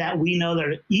know that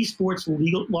are esports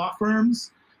legal law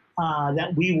firms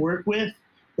that we work with,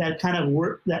 that kind of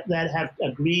work that have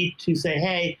agreed to say,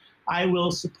 hey, I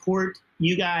will support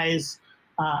you guys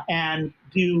and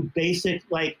do basic,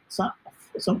 like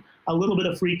a little bit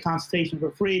of free consultation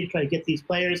for free to try to get these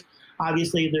players.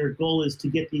 Obviously, their goal is to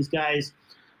get these guys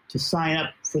to sign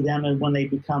up for them, and when they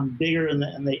become bigger and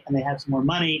they have some more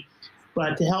money,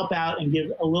 but to help out and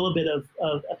give a little bit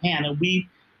of hand.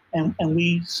 And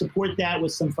we support that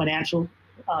with some financial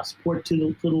support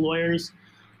to the lawyers,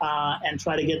 and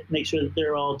try to make sure that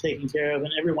they're all taken care of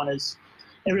and everyone is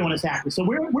happy. So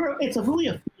it's a really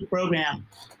a free program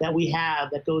that we have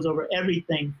that goes over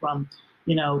everything from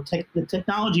the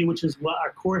technology, which is what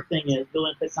our core thing is,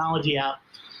 building technology out,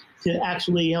 to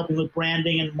actually helping with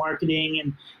branding and marketing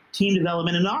and team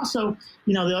development. And also,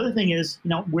 the other thing is,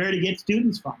 where to get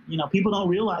students from. People don't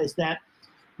realize that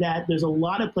there's a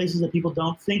lot of places that people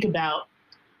don't think about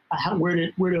where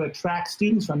to attract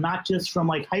students from, not just from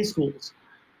like high schools,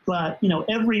 but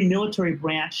every military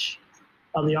branch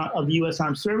of the U.S.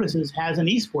 Armed Services has an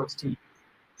esports team.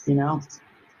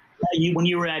 When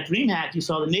you were at DreamHack, you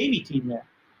saw the Navy team there.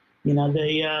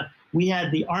 We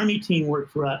had the Army team work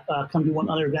for come to one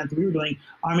other event that we were doing.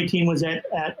 Army team was at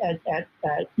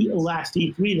last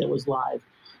E3 that was live,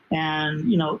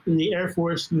 and the Air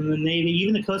Force and the Navy,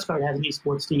 even the Coast Guard has an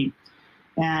esports team,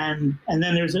 and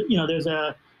then there's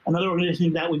another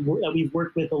organization that we've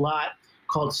worked with a lot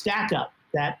called Stack Up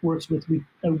that works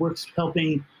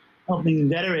helping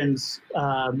veterans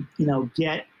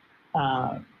get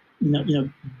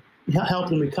help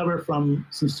them recover from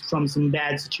some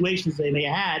bad situations they may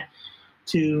have had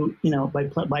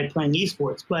by playing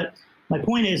esports. But my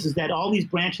point is that all these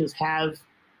branches have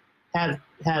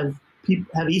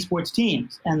esports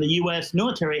teams, and the U.S.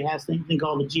 military has something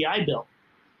called the GI Bill,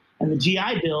 and the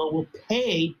GI Bill will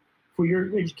pay for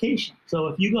your education. So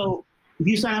if you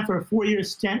sign up for a 4-year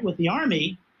stint with the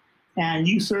Army, and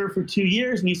you serve for 2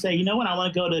 years, and you say, I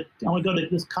want to go to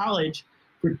this college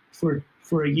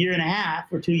for a year and a half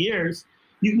or 2 years,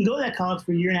 you can go to that college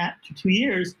for a year and a half to 2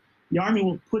 years. The Army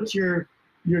will put your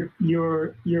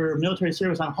military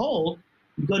service on hold.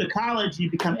 You go to college,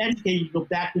 you become educated, you go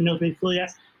back to the military, fill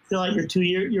out your 2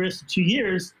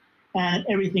 years, and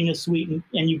everything is sweet, and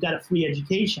you've got a free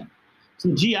education. So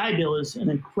the GI Bill is an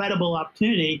incredible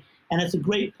opportunity, and it's a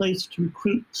great place to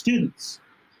recruit students.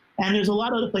 And there's a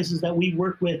lot of other places that we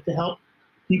work with to help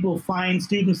people find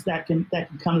students that can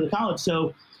come to the college.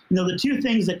 So, the two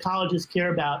things that colleges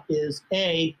care about is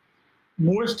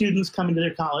more students coming to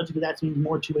their college, because that means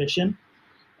more tuition,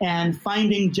 and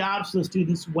finding jobs for the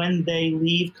students when they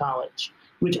leave college,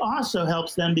 which also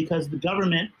helps them because the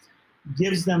government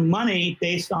gives them money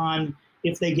based on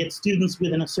if they get students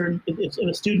within if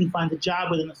a student finds a job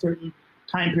within a certain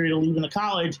time period of leaving the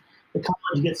college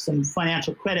gets some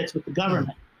financial credits with the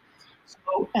government.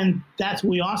 So, and that's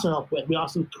what we also help with. We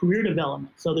also have career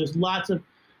development. So there's lots of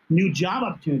new job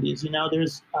opportunities.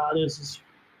 There's this.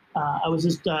 I was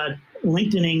just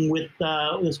LinkedIning with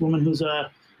this woman who's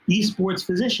a esports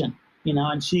physician.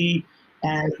 And she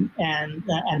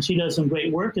does some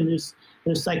great work. And there's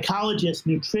psychologists,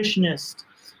 nutritionists,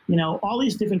 all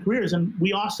these different careers. And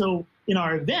we also in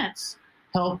our events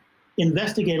help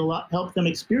investigate a lot, help them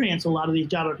experience a lot of these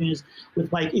job opportunities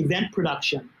with like event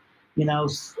production.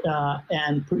 And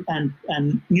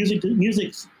music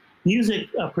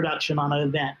production on an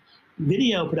event,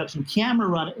 video production,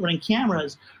 running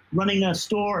cameras, running a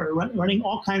store, running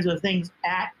all kinds of things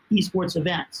at esports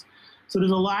events. So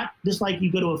there's a lot, just like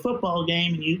you go to a football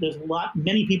game and there's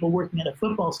many people working at a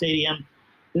football stadium.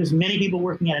 There's many people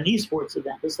working at an esports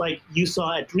event. It's like you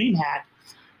saw at DreamHack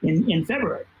in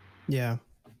February. Yeah,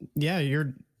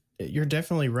 you're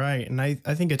definitely right, and I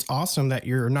think it's awesome that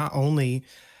you're not only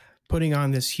putting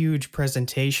on this huge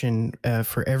presentation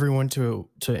for everyone to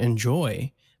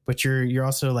enjoy, but you're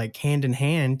also like hand in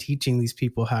hand teaching these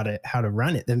people how to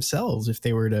run it themselves if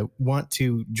they were to want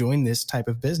to join this type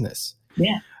of business.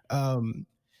 Yeah.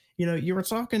 You were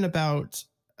talking about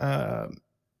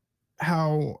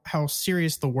how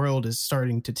serious the world is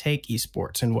starting to take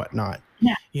esports and whatnot.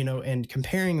 Yeah. And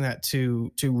comparing that to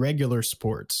regular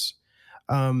sports.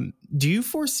 Do you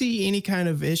foresee any kind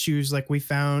of issues like we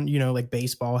found, like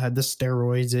baseball had the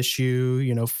steroids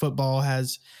issue, football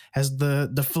has the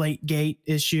Deflategate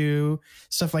issue,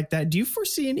 stuff like that. Do you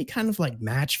foresee any kind of like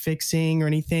match fixing or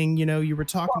anything? You were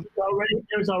talking.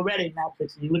 There's already match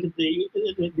fixing. You look at the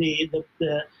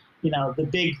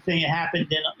big thing that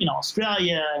happened in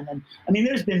Australia, and then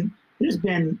there's been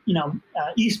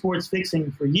esports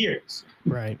fixing for years.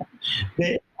 Right.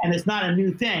 And it's not a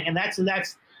new thing, and that's a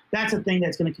thing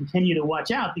that's going to continue to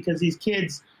watch out, because these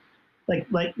kids, like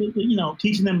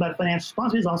teaching them about financial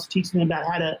responsibility is also teaching them about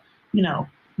how to,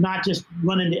 not just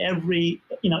run into every,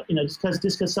 just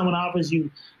because someone offers you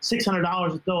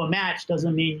 $600 to throw a match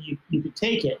doesn't mean you could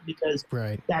take it, because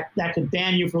right. that could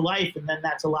ban you for life, and then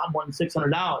that's a lot more than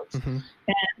 $600. Mm-hmm.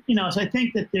 And so I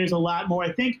think that there's a lot more.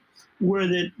 I think where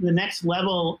the next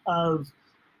level of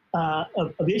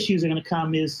issues are going to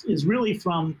come is really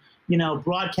from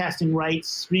broadcasting rights,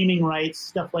 streaming rights,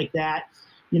 stuff like that.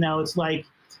 It's like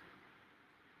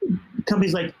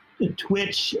companies like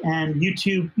Twitch and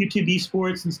YouTube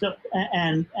esports and stuff,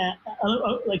 and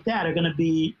like that are going to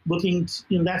be looking.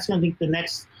 That's going to be the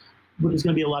next. There's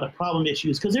going to be a lot of problem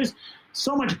issues, because there's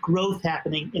so much growth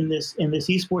happening in this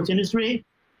esports industry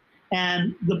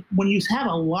And when you have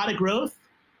a lot of growth,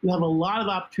 you have a lot of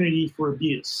opportunity for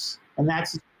abuse, and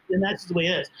that's just the way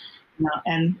it is.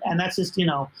 And that's just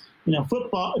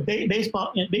football,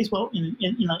 baseball in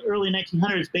early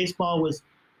 1900s, baseball was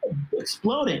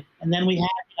exploding, and then we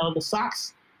had the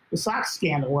Sox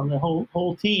scandal, and the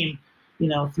whole team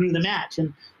threw the match,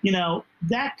 and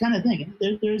that kind of thing.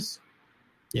 There's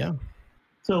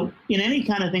So in any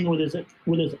kind of thing where there's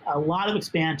a lot of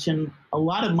expansion, a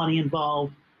lot of money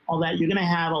involved, all that, you're going to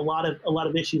have a lot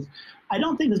of issues. I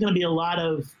don't think there's going to be a lot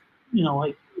of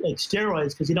like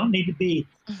steroids, because you don't need to be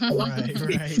right.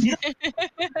 You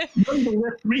don't need to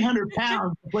lift 300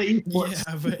 pounds to play esports.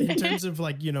 Yeah, but in terms of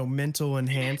mental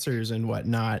enhancers and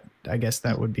whatnot, I guess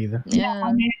that would be the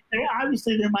I mean,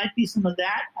 obviously there might be some of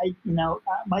that.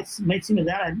 Might seem of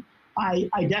that.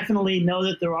 I definitely know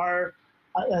that there are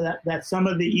that some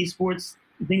of the esports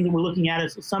things that we're looking at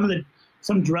is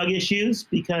some drug issues,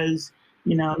 because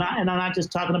and I'm not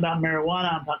just talking about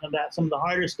marijuana. I'm talking about some of the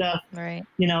harder stuff. Right.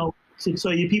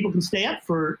 So you people can stay up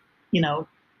for 10,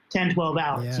 12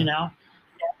 hours. Yeah.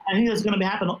 I think that's going to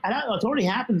happen. It already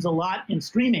happens a lot in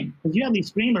streaming, because you have these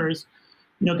streamers.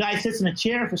 Guy sits in a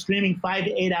chair for streaming 5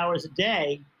 to 8 hours a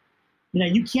day.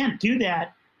 You can't do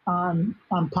that on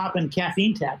popping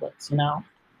caffeine tablets.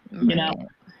 Right.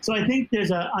 So I think there's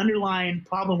an underlying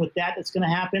problem with that that's going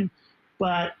to happen,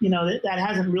 but that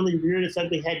hasn't really reared its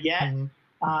ugly head yet.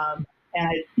 Mm-hmm.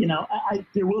 And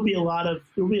there will be a lot of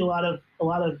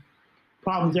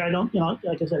problems there. I don't,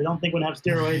 like I said, I don't think we're gonna have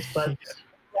steroids, but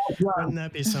wouldn't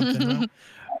that be something?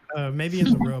 Maybe in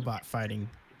the robot fighting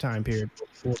time period.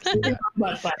 We'll do that.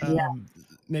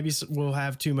 Maybe we'll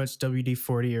have too much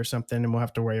WD-40 or something, and we'll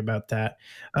have to worry about that.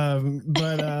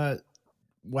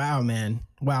 Wow, man.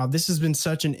 Wow. This has been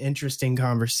such an interesting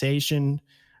conversation.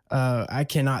 I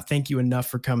cannot thank you enough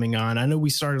for coming on. I know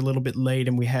we started a little bit late,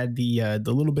 and we had the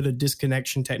little bit of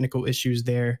disconnection technical issues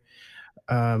there.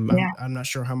 I'm not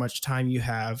sure how much time you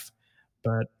have,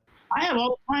 but I have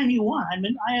all the time you want. I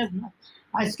mean,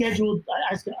 I scheduled,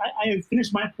 I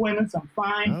finished my appointments. I'm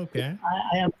fine. Okay.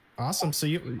 I have awesome. So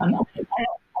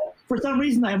for some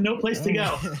reason, I have no place to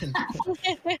go.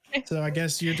 So I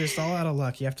guess you're just all out of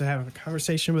luck. You have to have a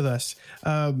conversation with us.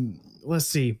 Let's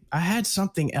see. I had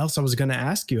something else I was going to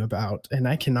ask you about, and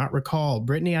I cannot recall.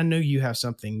 Brittany, I know you have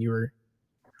something.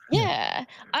 Yeah.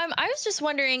 I was just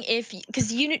wondering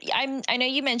because I know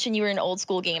you mentioned you were an old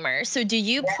school gamer. So do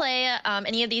you play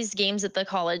any of these games that the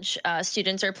college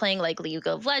students are playing, like League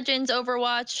of Legends,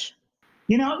 Overwatch?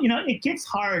 It gets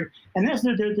hard, and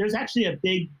there's actually a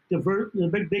big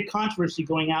controversy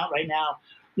going out right now.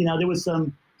 There was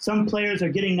some players are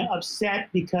getting upset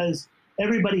because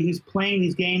everybody who's playing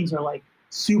these games are like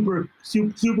super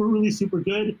really super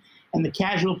good, and the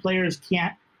casual players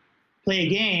can't play a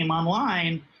game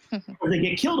online, or they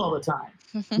get killed all the time.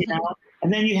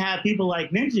 And then you have people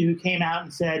like Ninja who came out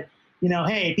and said,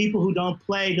 hey, people who don't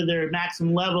play to their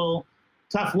maximum level,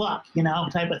 tough luck,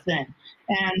 type of thing.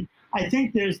 And I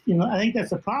think I think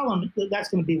that's a problem. That's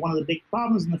going to be one of the big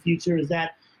problems in the future, is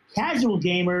that casual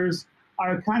gamers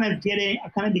are kind of going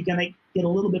to get a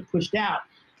little bit pushed out.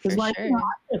 Because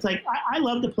it's like I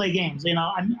love to play games.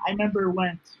 I remember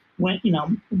when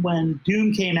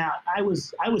Doom came out, I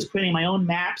was creating my own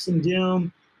maps in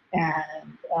Doom, and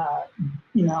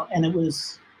and it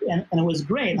was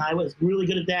great. And I was really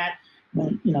good at that.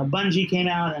 When Bungie came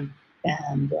out and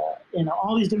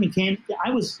all these different games,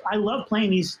 I love playing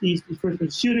these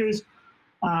first-person shooters,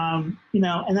 and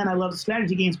then I love the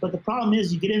strategy games. But the problem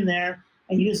is, you get in there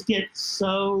and you just get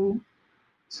so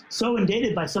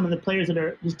inundated by some of the players that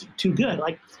are just too good.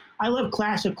 Like, I love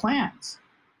Clash of Clans,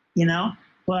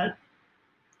 but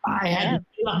I had to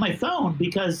get off my phone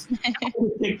because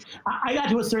I got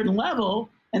to a certain level,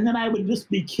 and then I would just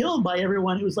be killed by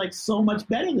everyone who was like so much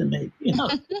better than me.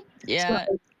 Yeah.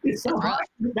 So it's so hard.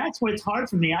 That's why it's hard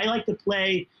for me. I like to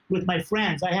play with my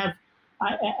friends. At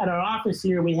our office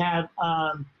here, we have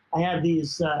I have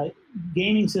these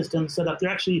gaming systems set up. They're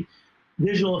actually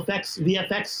visual effects,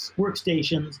 VFX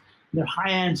workstations. They're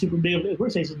high-end, super big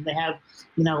workstations. They have,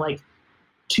 like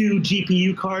 2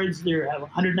 GPU cards. They have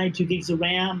 192 gigs of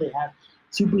RAM. They have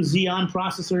super Xeon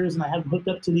processors, and I have them hooked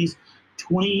up to these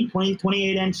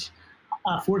 28-inch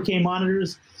 4K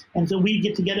monitors. And so we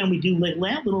get together and we do like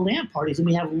little LAN parties, and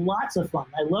we have lots of fun.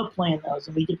 I love playing those,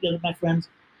 and we get together with my friends.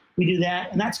 We do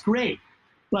that, and that's great.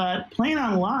 But playing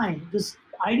online,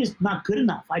 I just not good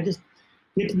enough. I just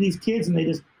get to these kids, and they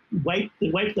just wipe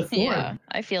the floor. Yeah,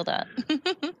 I feel that.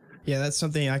 Yeah, that's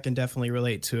something I can definitely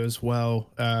relate to as well.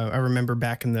 I remember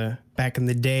back in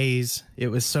the days, it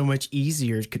was so much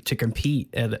easier to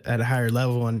compete at a higher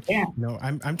level. And Yeah.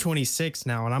 I'm 26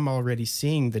 now, and I'm already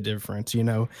seeing the difference.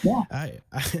 Yeah. I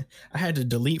had to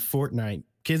delete Fortnite.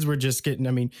 Kids were just getting.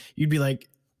 I mean,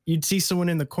 you'd see someone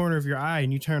in the corner of your eye,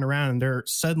 and you turn around, and they're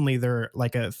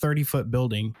like a 30-foot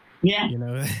building. Yeah.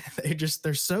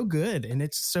 They're so good, and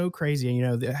it's so crazy.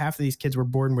 Half of these kids were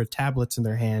born with tablets in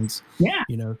their hands. Yeah.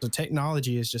 The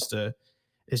technology is just a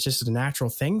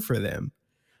natural thing for them.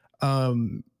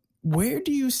 Where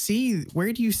do you see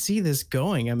this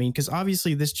going? I mean, because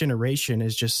obviously this generation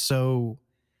is just so,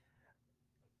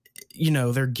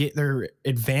 they're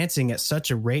advancing at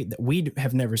such a rate that we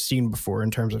have never seen before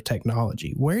in terms of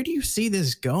technology. Where do you see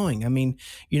this going? I mean,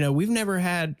 we've never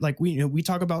had, like, we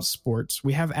talk about sports,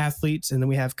 we have athletes, and then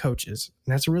we have coaches,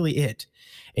 and that's really it.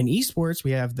 In esports,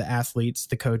 we have the athletes,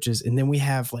 the coaches, and then we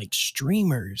have like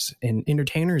streamers and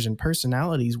entertainers and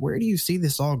personalities. Where do you see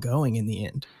this all going in the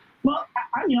end? Well,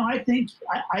 I think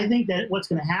that what's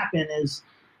going to happen is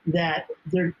that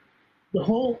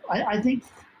I think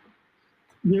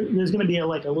there's going to be a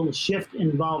little shift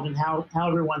involved in how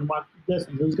everyone does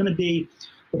things. There's going to be,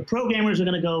 the programmers are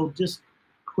going to go just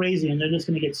crazy, and they're just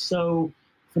going to get so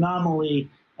phenomenally,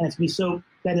 and it's going to be so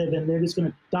competitive, and they're just going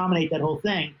to dominate that whole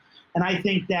thing. And I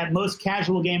think that most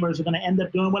casual gamers are going to end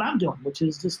up doing what I'm doing, which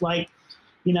is just like,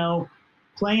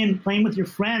 playing with your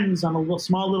friends on a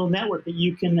small little network that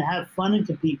you can have fun and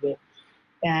compete with.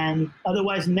 And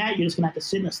otherwise than that, you're just going to have to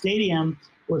sit in a stadium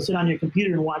or sit on your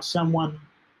computer and watch someone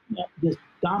just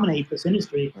dominate this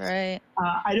industry. Right.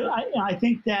 I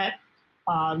think that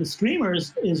the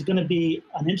streamers is going to be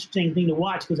an interesting thing to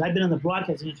watch, because I've been in the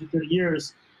broadcast industry 30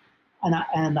 years,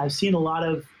 and I've seen a lot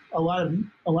of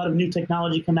new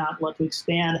technology come out, a lot to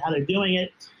expand how they're doing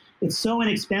it. It's so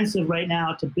inexpensive right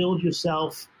now to build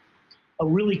yourself a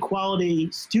really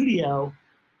quality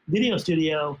video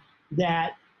studio,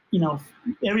 that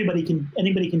anybody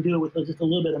can do it with just a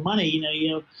little bit of money.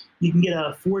 You can get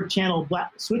a 4-channel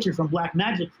switcher from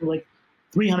Blackmagic for like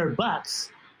 $300,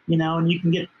 and you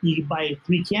can buy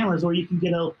 3 cameras, or you can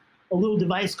get a little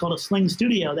device called a Sling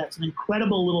Studio. That's an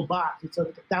incredible little box. It's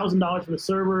like $1,000 for the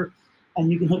server,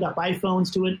 and you can hook up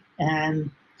iPhones to it, and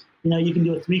you can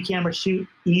do a 3-camera shoot,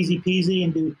 easy peasy,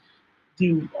 and do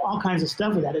all kinds of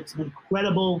stuff with that. It's an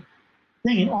incredible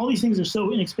thing, and all these things are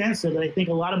so inexpensive that I think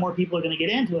a lot of more people are going to get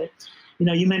into it.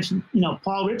 You mentioned,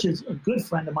 Paul Richards, a good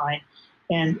friend of mine,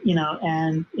 and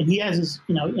and he has his,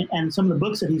 and some of the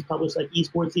books that he's published, like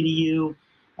Esports EDU,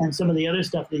 and some of the other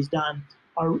stuff that he's done,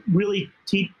 are really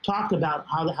talked about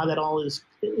how that all is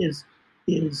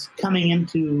coming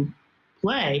into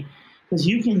play, because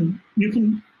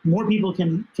more people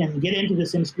can get into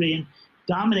this industry and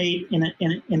dominate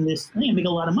in this thing and make a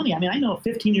lot of money. I mean, I know a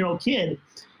 15-year-old kid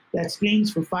that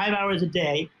streams for 5 hours a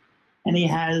day, and he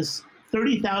has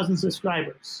 30,000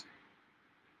 subscribers.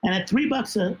 And at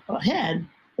 $3 a head,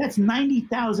 that's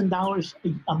 $90,000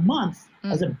 a month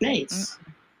as a base.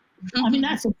 I mean,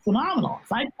 that's phenomenal.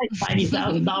 If I pay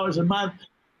 $90,000 a month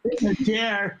in a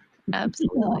chair,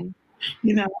 absolutely. I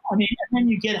mean, and then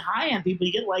you get high-end people.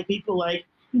 You get people like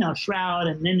Shroud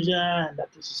and Ninja and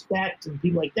Dr. Suspect and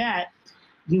people like that,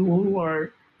 who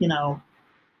are in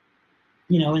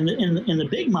the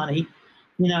big money.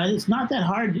 It's not that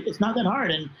hard. It's not that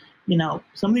hard. And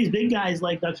some of these big guys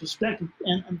like Dr. Suspect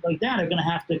and like that are going to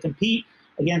have to compete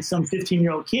against some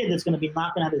 15-year-old kid that's going to be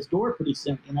knocking at his door pretty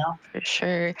soon, For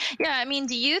sure. Yeah, I mean,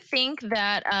 do you think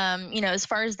that, as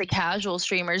far as the casual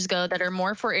streamers go that are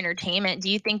more for entertainment, do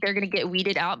you think they're going to get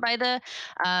weeded out by the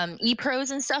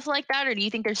e-pros and stuff like that, or do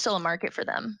you think there's still a market for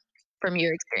them from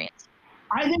your experience?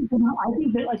 I think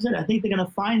that, like I said, I think they're going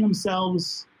to find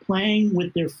themselves playing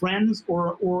with their friends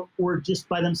or just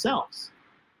by themselves.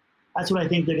 That's what I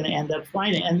think they're going to end up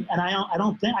finding. And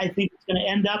I think it's going to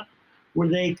end up where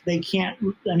they can't,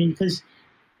 I mean, because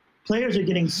players are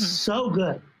getting so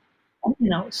good,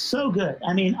 so good.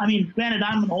 I mean, granted,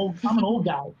 I'm an old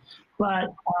guy,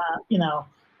 but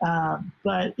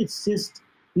but it's just,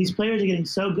 these players are getting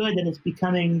so good that it's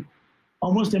becoming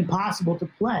almost impossible to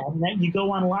play. I mean, you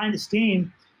go online to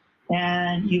Steam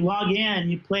and you log in,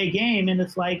 you play a game, and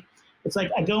it's like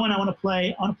I go in, I want to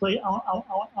play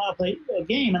a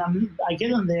game, and I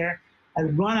get in there, I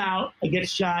run out, I get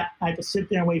shot, I have to sit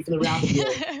there and wait for the round to go.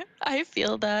 I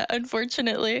feel that,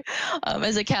 unfortunately,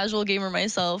 as a casual gamer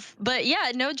myself. But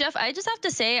yeah, no, Jeff, I just have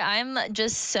to say I'm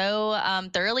just so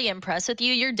thoroughly impressed with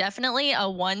you. You're definitely a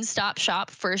one-stop shop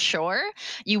for sure.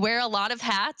 You wear a lot of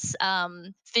hats,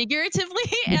 figuratively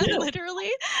and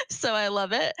literally. So I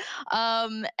love it.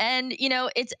 And,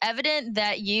 it's evident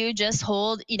that you just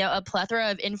hold, a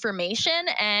plethora of information.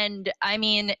 And I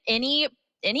mean, any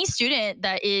student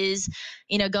that is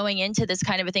going into this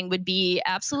kind of a thing would be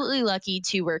absolutely lucky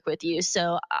to work with you.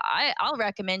 So I'll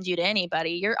recommend you to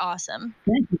anybody. You're awesome.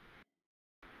 Thank you.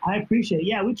 I appreciate it.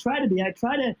 Yeah, we try to be. I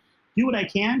try to do what I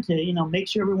can to make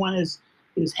sure everyone is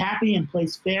happy and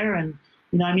plays fair. And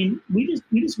we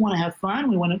just want to have fun.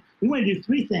 We want to do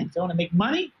three things. I want to make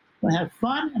money, I want to have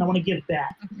fun, and I want to give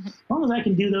back. As long as I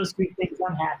can do those three things,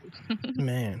 I'm happy.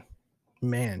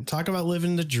 Man, talk about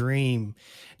living the dream.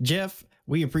 Jeff,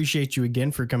 we appreciate you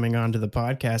again for coming on to the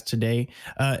podcast today.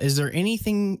 Is there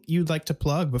anything you'd like to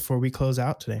plug before we close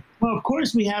out today? Well, of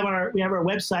course, we have our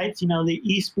websites, the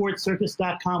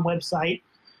esportscircus.com website.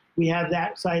 We have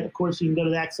that site. Of course, you can go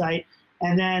to that site.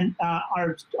 And then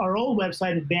our old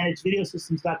website,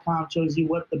 advantagevideosystems.com, shows you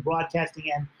what the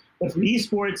broadcasting end. But for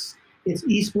esports, it's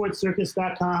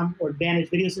esportscircus.com or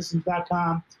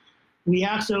advantagevideosystems.com. We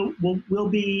also will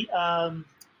be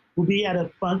at a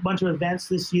bunch of events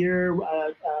this year,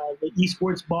 the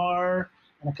esports bar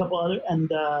and a couple other, and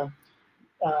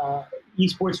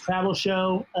esports travel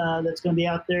show that's going to be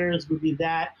out there. Will be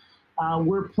that.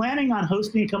 We're planning on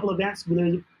hosting a couple events. We're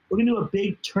going to do a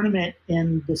big tournament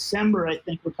in December. I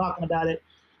think we're talking about it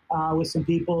with some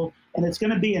people, and it's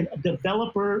going to be a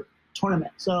developer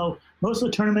tournament. So most of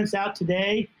the tournaments out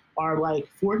today are like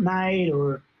Fortnite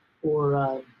or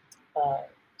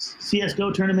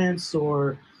CS:GO tournaments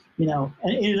or all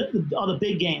the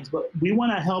big games. But we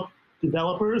want to help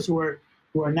developers who are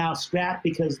now strapped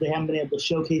because they haven't been able to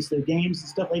showcase their games and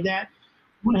stuff like that.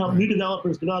 We want to help new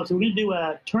developers develop. So we're going to do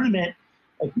a tournament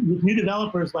with new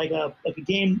developers, like a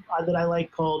game that I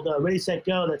like called Ready Set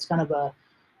Go. That's kind of a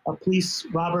police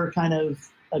robber kind of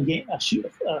a game, a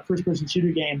first-person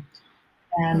shooter game.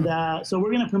 And so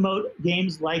we're going to promote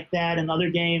games like that and other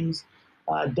games.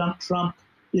 Dump Trump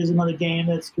is another game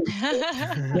that's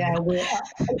yeah.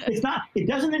 It's not. It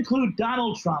doesn't include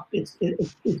Donald Trump. It's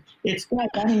got,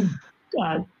 I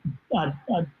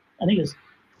think it's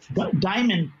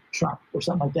Diamond Trump or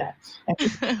something like that.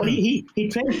 But he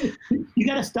tries. You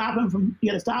got to stop him from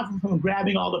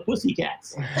grabbing all the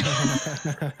pussycats.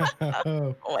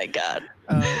 Oh my God,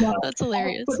 that's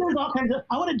hilarious. But there's all kinds of.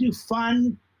 I want to do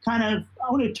fun kind of.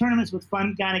 I want to do tournaments with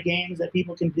fun kind of games that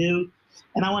people can do.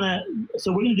 And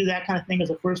so we're going to do that kind of thing as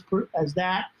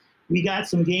that. We got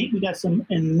some,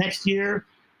 and next year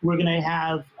we're going to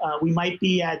have, we might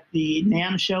be at the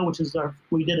NAMM show, which is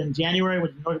we did in January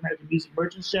with the North American Music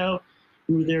Merchants Show.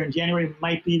 We were there in January. We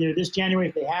might be there this January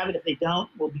if they have it. If they don't,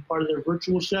 we'll be part of their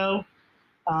virtual show.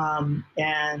 We've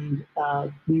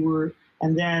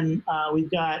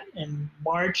got in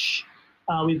March,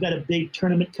 we've got a big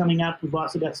tournament coming up. We've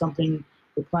also got something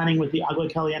we're planning with the Agua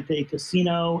Caliente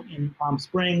Casino in Palm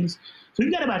Springs. So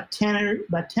we've got about 10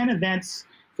 events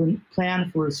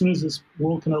planned for as soon as this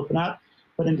world can open up.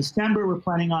 But in December, we're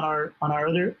planning on our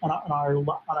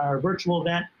virtual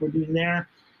event we're doing there.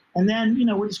 And then,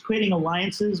 we're just creating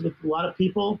alliances with a lot of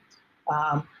people.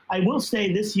 I will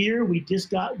say this year we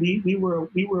were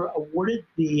awarded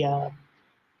the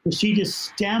prestigious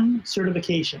STEM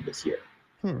certification this year.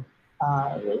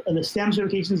 The STEM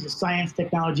certification is the Science,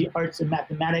 Technology, Arts, and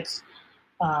Mathematics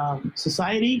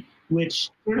Society,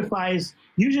 which certifies.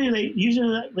 Usually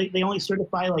they only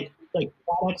certify like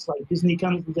products. Like Disney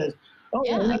comes and says, "Oh,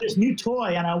 yeah. I have this new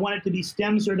toy, and I want it to be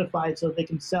STEM certified so they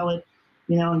can sell it,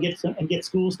 and get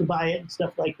schools to buy it and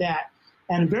stuff like that."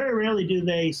 And very rarely do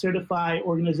they certify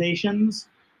organizations,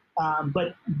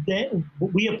 but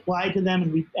we applied to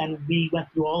them, and we went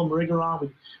through all the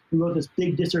rigmarole. We wrote this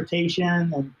big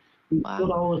dissertation, and we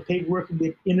filled all the paperwork. We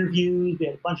had interviews. We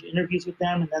had a bunch of interviews with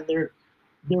them, and then their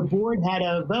board had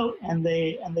a vote, and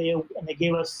they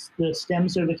gave us the STEM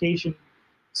certification.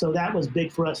 So that was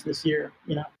big for us this year.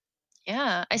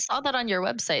 Yeah, I saw that on your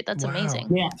website. That's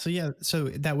amazing. Yeah. So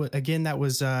that was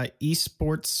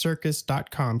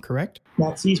esportscircus.com, correct?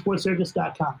 That's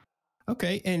esportscircus.com.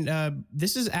 Okay, and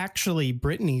this is actually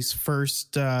Brittany's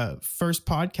first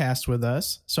podcast with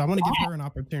us, so I want to give her an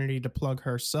opportunity to plug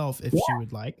herself if she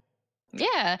would like.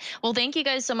 Yeah. Well, thank you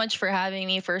guys so much for having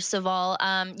me. First of all,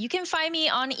 you can find me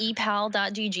on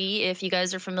epal.gg if you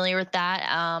guys are familiar with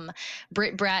that,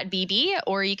 Brit Brat BB,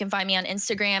 or you can find me on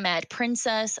Instagram at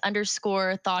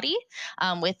princess_thoughty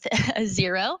with a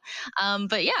 0.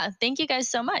 But yeah, thank you guys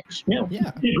so much. Yeah. You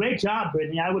did a great job,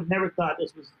 Brittany. I would never thought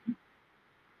this was.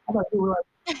 I thought you were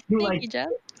Thank you, Jeff.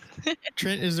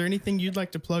 Trent, is there anything you'd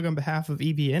like to plug on behalf of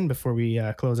EBN before we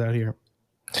close out here?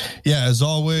 Yeah, as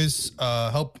always,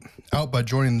 help out by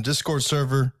joining the Discord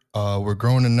server. We're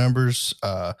growing in numbers.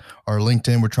 Our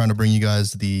LinkedIn, we're trying to bring you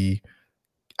guys the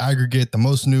aggregate, the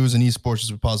most news in esports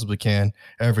as we possibly can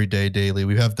every day, daily.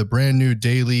 We have the brand new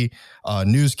daily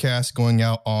newscast going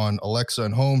out on Alexa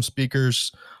and home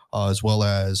speakers, as well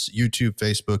as YouTube,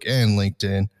 Facebook, and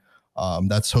LinkedIn.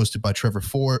 That's hosted by Trevor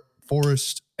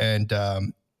Forrest. And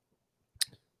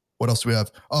what else do we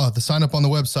have? Oh, the sign up on the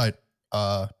website.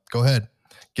 Go ahead.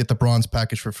 Get the bronze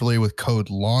package for free with code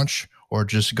LAUNCH, or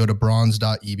just go to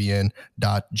bronze.ebn.gg.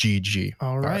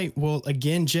 All right. Well,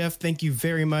 again, Jeff, thank you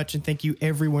very much. And thank you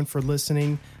everyone for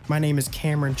listening. My name is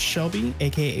Cameron Shelby,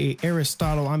 aka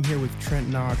Aristotle. I'm here with Trent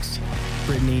Knox,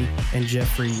 Brittany, and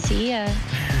Jeffrey. See ya.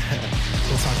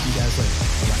 We'll talk to you guys later.